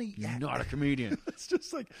 it's funny. You're not a comedian. It's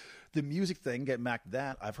just like the music thing. Getting back to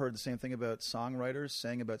that, I've heard the same thing about songwriters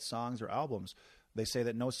saying about songs or albums. They say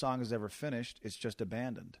that no song is ever finished; it's just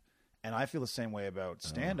abandoned. And I feel the same way about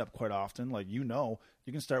stand-up quite often. Like, you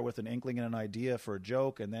can start with an inkling and an idea for a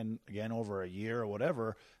joke, and then, again, over a year or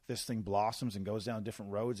whatever, this thing blossoms and goes down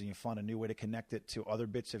different roads, and you find a new way to connect it to other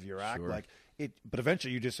bits of your act. But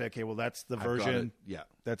eventually you just say, okay, well, that's the version. Yeah.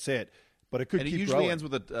 That's it. But it could keep usually growing. Ends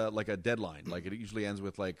with a deadline. Like, it usually ends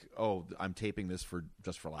with, like, oh, I'm taping this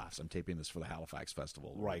just for laughs. I'm taping this for the Halifax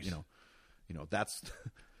Festival. Right. You know, that's...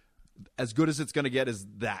 as good as it's going to get is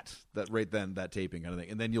that right then, that taping kind of thing.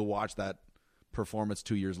 And then you'll watch that performance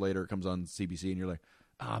 2 years later, it comes on CBC, and you're like,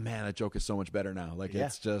 oh man, that joke is so much better now. Like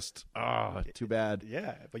it's just too bad.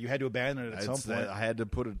 Yeah, but you had to abandon it at some point. I had to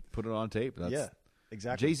put it on tape. Yeah,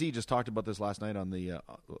 exactly. Jay-Z just talked about this last night on the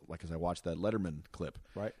as I watched that Letterman clip,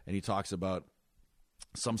 right? And he talks about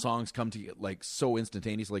some songs come to like so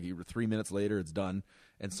instantaneous, like 3 minutes later it's done,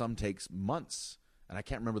 and some takes months. And I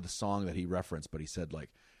can't remember the song that he referenced, but he said like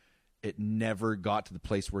it never got to the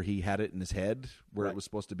place where he had it in his head where it was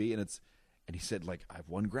supposed to be, and he said like I've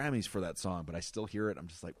won Grammys for that song, but I still hear it. I'm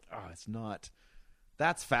just like, it's not.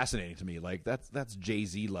 That's fascinating to me. Like that's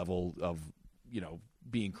Jay-Z level of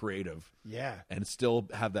being creative. Yeah, and still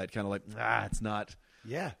have that kind of like it's not.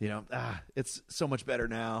 Yeah, it's so much better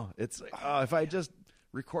now. It's like, if I just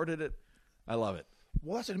recorded it, I love it.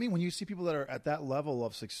 Well, that's what I mean. When you see people that are at that level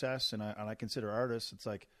of success, and I consider artists, it's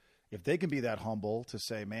like if they can be that humble to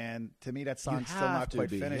say, man, to me that song's still not quite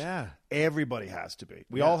finished. Yeah. Everybody has to be.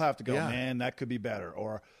 We all have to go, man, that could be better,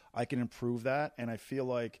 or I can improve that. And I feel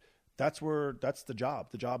like that's the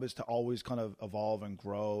job. The job is to always kind of evolve and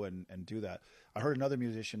grow and do that. I heard another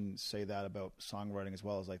musician say that about songwriting as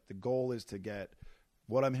well. Is like the goal is to get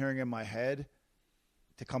what I'm hearing in my head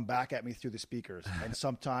to come back at me through the speakers. And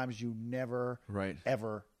sometimes you never,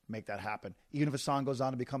 ever make that happen. Even if a song goes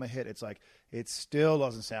on to become a hit, it's like, it still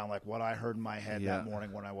doesn't sound like what I heard in my head that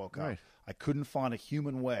morning when I woke up. I couldn't find a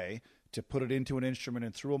human way to put it into an instrument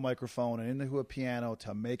and through a microphone and into a piano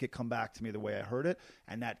to make it come back to me the way I heard it.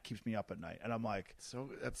 And that keeps me up at night. And I'm like,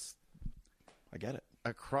 I get it.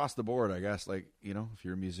 Across the board, I guess, like, if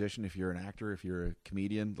you're a musician, if you're an actor, if you're a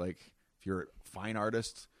comedian, like if you're a fine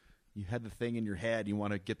artist, you had the thing in your head, you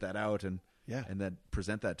want to get that out and then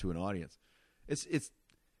present that to an audience.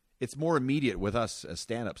 It's more immediate with us as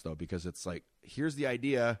stand-ups though, because it's like, here's the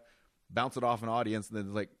idea, bounce it off an audience, and then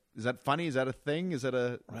it's like, is that funny? Is that a thing? Is that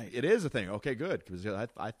it is a thing. Okay, good. Because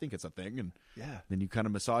I think it's a thing. And then you kind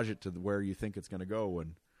of massage it to where you think it's going to go.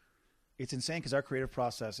 And it's insane because our creative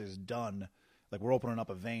process is done. Like we're opening up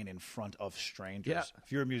a vein in front of strangers. Yeah.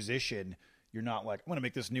 If you're a musician, you're not like, I'm going to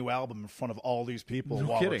make this new album in front of all these people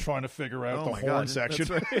while we're trying to figure out the horn section.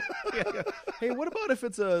 Right. Hey, what about if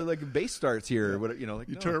it's a bass starts here? What,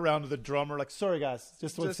 you turn around to the drummer like, sorry guys,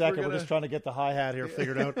 just 1 second. We're just trying to get the hi-hat here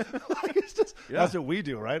figured out. It's just, that's what we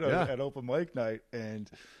do, right? At open mic night. And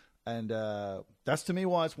that's to me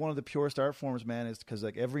why it's one of the purest art forms, man, is because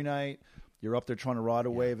like every night you're up there trying to ride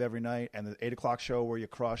a wave every night, and the 8 o'clock show where you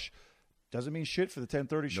crush doesn't mean shit for the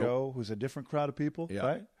 10:30 show, who's a different crowd of people,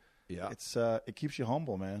 right? Yeah, it keeps you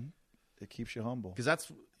humble, man. It keeps you humble. Because that's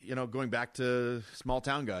going back to small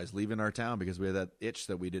town guys leaving our town because we had that itch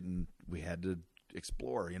that we had to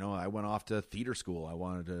explore. I went off to theater school. I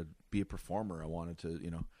wanted to be a performer. I wanted to,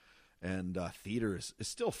 and theater is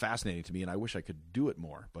still fascinating to me, and I wish I could do it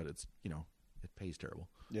more, but it's it pays terrible.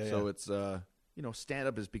 So it's stand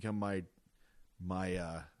up has become my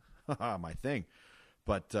my thing,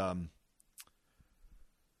 but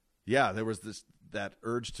there was that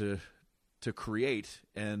urge to create,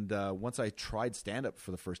 and once I tried stand-up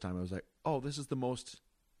for the first time, I was like, oh, this is the most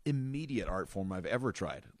immediate art form I've ever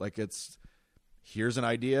tried. Like here's an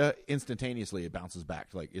idea, instantaneously it bounces back.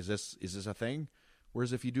 Like, is this a thing?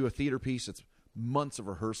 Whereas if you do a theater piece, it's months of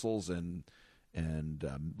rehearsals and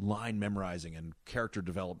line memorizing and character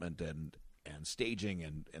development and staging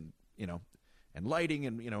and lighting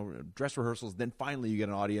and dress rehearsals. Then finally you get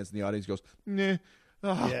an audience, and the audience goes, nah.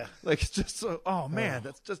 Like it's just so. Oh man,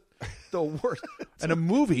 that's just the worst. And a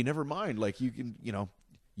movie, never mind. Like you can,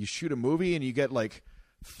 you shoot a movie and you get like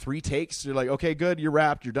 3 takes. You're like, okay, good, you're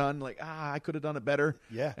wrapped, you're done. Like, I could have done it better.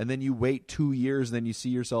 Yeah. And then you wait 2 years, and then you see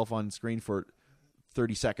yourself on screen for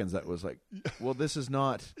 30 seconds. That was like, well, this is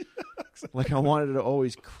not. Like I wanted to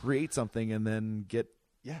always create something and then get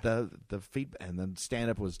the feedback, and then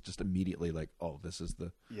stand up was just immediately like, oh, this is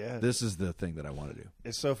the thing that I want to do.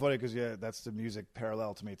 It's so funny because that's the music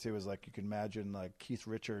parallel to me too. Is like you can imagine like Keith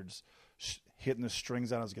Richards hitting the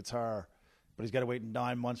strings on his guitar, but he's got to wait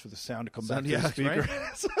 9 months for the sound to come back to the speaker.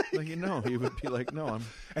 Right? He would be like, no, I'm.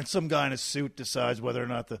 And some guy in a suit decides whether or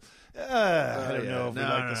not I don't know if we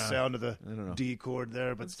like the sound of the D chord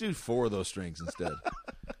there, but let's do 4 of those strings instead.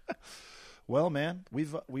 Well, man,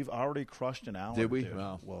 we've already crushed an hour. Did we? Dude.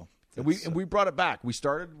 Well, and we brought it back. We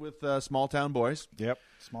started with Small Town Boys. Yep,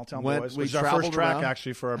 Small Town Boys. We was our first track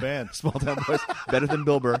actually for our band. Small Town Boys, better than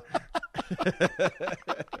Bill Burr.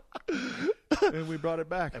 And we brought it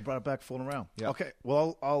back. I brought it back full and around. Yep. Okay.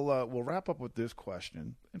 Well, we'll wrap up with this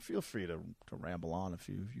question, and feel free to ramble on if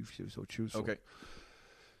you so choose. Okay.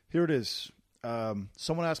 Here it is.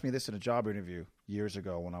 Someone asked me this in a job interview years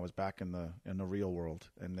ago when I was back in the real world,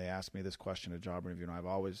 and they asked me this question in a job interview, and I've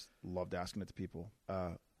always loved asking it to people.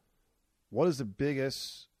 what is the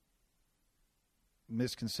biggest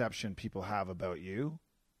misconception people have about you,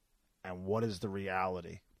 and what is the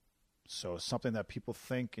reality? So something that people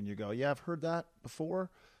think and you go, yeah, I've heard that before,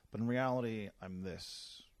 but in reality, I'm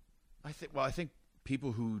this. I think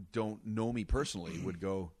people who don't know me personally would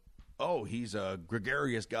go, oh, he's a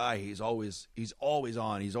gregarious guy. He's always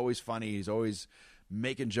on. He's always funny. He's always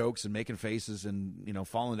making jokes and making faces and, you know,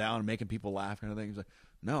 falling down and making people laugh kind of thing. He's like,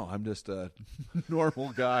 no, I'm just a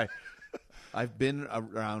normal guy. I've been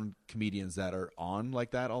around comedians that are on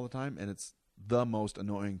like that all the time, and it's the most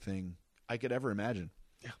annoying thing I could ever imagine.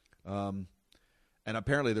 Yeah. And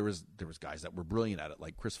apparently there was guys that were brilliant at it.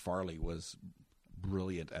 Like Chris Farley was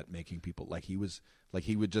brilliant at making people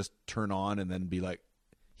he would just turn on and then be like,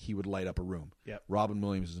 he would light up a room. Yeah. Robin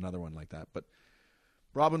Williams is another one like that. But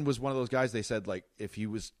Robin was one of those guys, they said, like, if he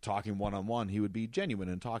was talking one-on-one, he would be genuine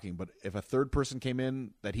in talking. But if a third person came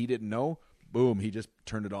in that he didn't know, boom, he just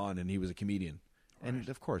turned it on and he was a comedian. Right. And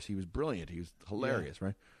of course, he was brilliant. He was hilarious,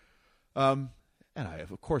 right? And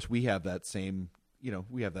of course, we have that same, you know,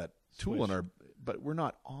 we have that tool Switch. in our, but we're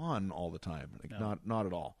not on all the time. Like, No. not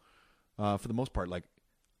at all. For the most part, like,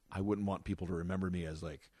 I wouldn't want people to remember me as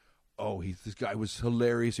like, oh, this guy was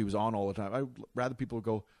hilarious. He was on all the time. I'd rather people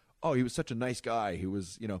go, oh, he was such a nice guy. He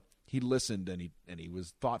was, you know, he listened and he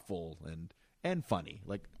was thoughtful and funny.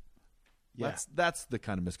 Like, that's the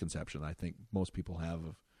kind of misconception I think most people have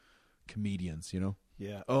of comedians, you know?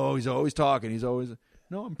 Yeah. Oh, he's always talking.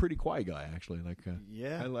 No, I'm a pretty quiet guy, actually. Like,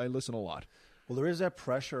 Yeah. I listen a lot. Well, there is that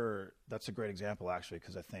pressure. That's a great example, actually,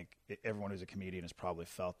 because I think everyone who's a comedian has probably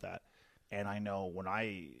felt that. And I know when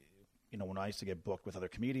I used to get booked with other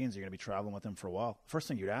comedians, you're going to be traveling with them for a while. First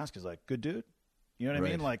thing you'd ask is like, good dude? You know what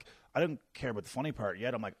I mean? Like, I didn't care about the funny part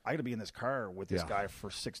yet. I'm like, I got to be in this car with this guy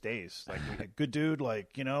for 6 days. Like, good dude,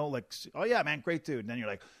 like, you know, like, oh yeah, man, great dude. And then you're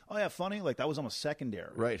like, oh yeah, funny. Like, that was almost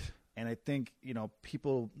secondary. Right. And I think, you know,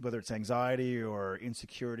 people, whether it's anxiety or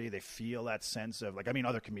insecurity, they feel that sense of, like, I mean,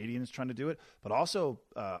 other comedians trying to do it, but also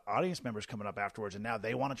audience members coming up afterwards, and now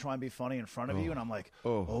they want to try and be funny in front of you, and I'm like,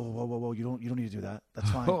 whoa, you don't need to do that. That's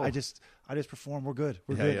fine. I just perform. We're good.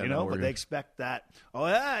 We're good. You know, but they expect that. Oh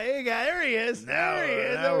yeah, hey guy, there he is. There he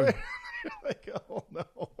is. Like, oh no,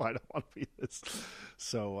 I don't want to be this.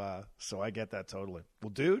 So I get that totally.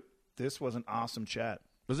 Well, dude, this was an awesome chat.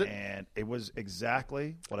 Was it? And it was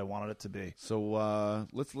exactly what I wanted it to be. So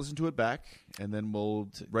let's listen to it back, and then we'll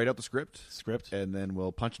write out the script, and then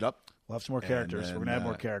we'll punch it up. We'll have some more characters. Then, we're going to add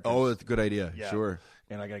more characters. Oh, that's a good idea. Yeah. Sure.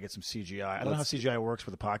 And I got to get some CGI. I don't know how CGI works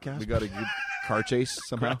with a podcast. We got a good car chase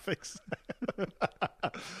somehow. Graphics.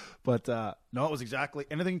 But no, it was exactly.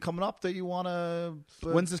 Anything coming up that you want to?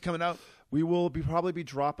 When's this coming out? We will probably be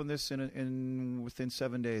dropping this in within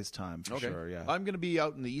 7 days' time. For sure. Yeah. I'm going to be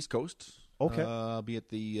out in the East Coast. Okay. I'll be at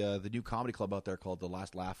the new comedy club out there called the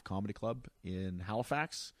Last Laugh Comedy Club in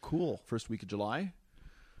Halifax. Cool. First week of July.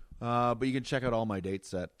 But you can check out all my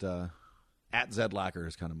dates at Zedlacher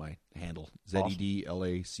is kind of my handle.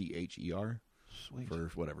 ZEDLACHER. Sweet. For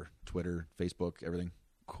whatever. Twitter, Facebook, everything.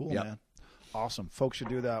 Cool, man. Awesome. Folks should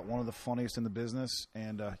do that. One of the funniest in the business.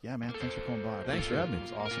 And yeah, man, thanks for coming by. Thanks for having me. It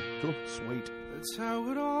was awesome. Cool. Sweet. That's how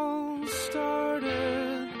it all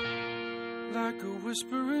started, like a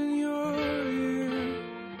whisper in your ear.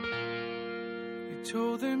 You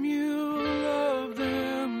told them you loved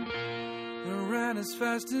them and ran as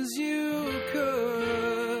fast as you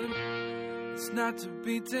could. It's not to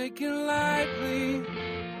be taken lightly,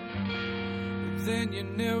 but then you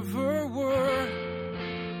never were.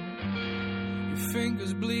 Your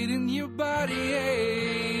fingers bleeding, your body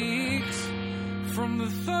aches from the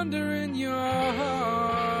thunder in your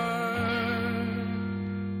heart.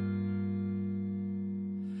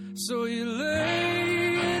 So you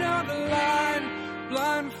laid on the line,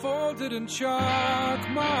 blindfolded and chalk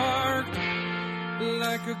marked,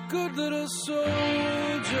 like a good little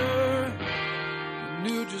soldier. You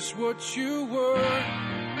knew just what you were.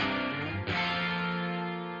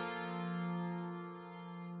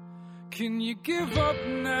 Can you give up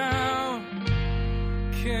now?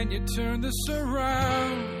 Can you turn this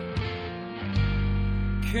around?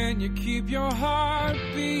 Can you keep your heart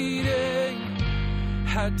beating?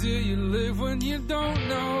 How do you live when you don't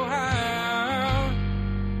know how?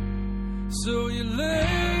 So you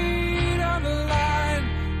laid on the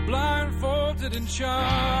line, blindfolded and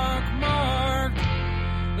chalk marked,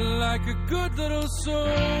 like a good little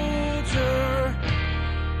soldier.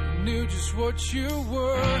 You knew just what you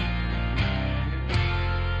were.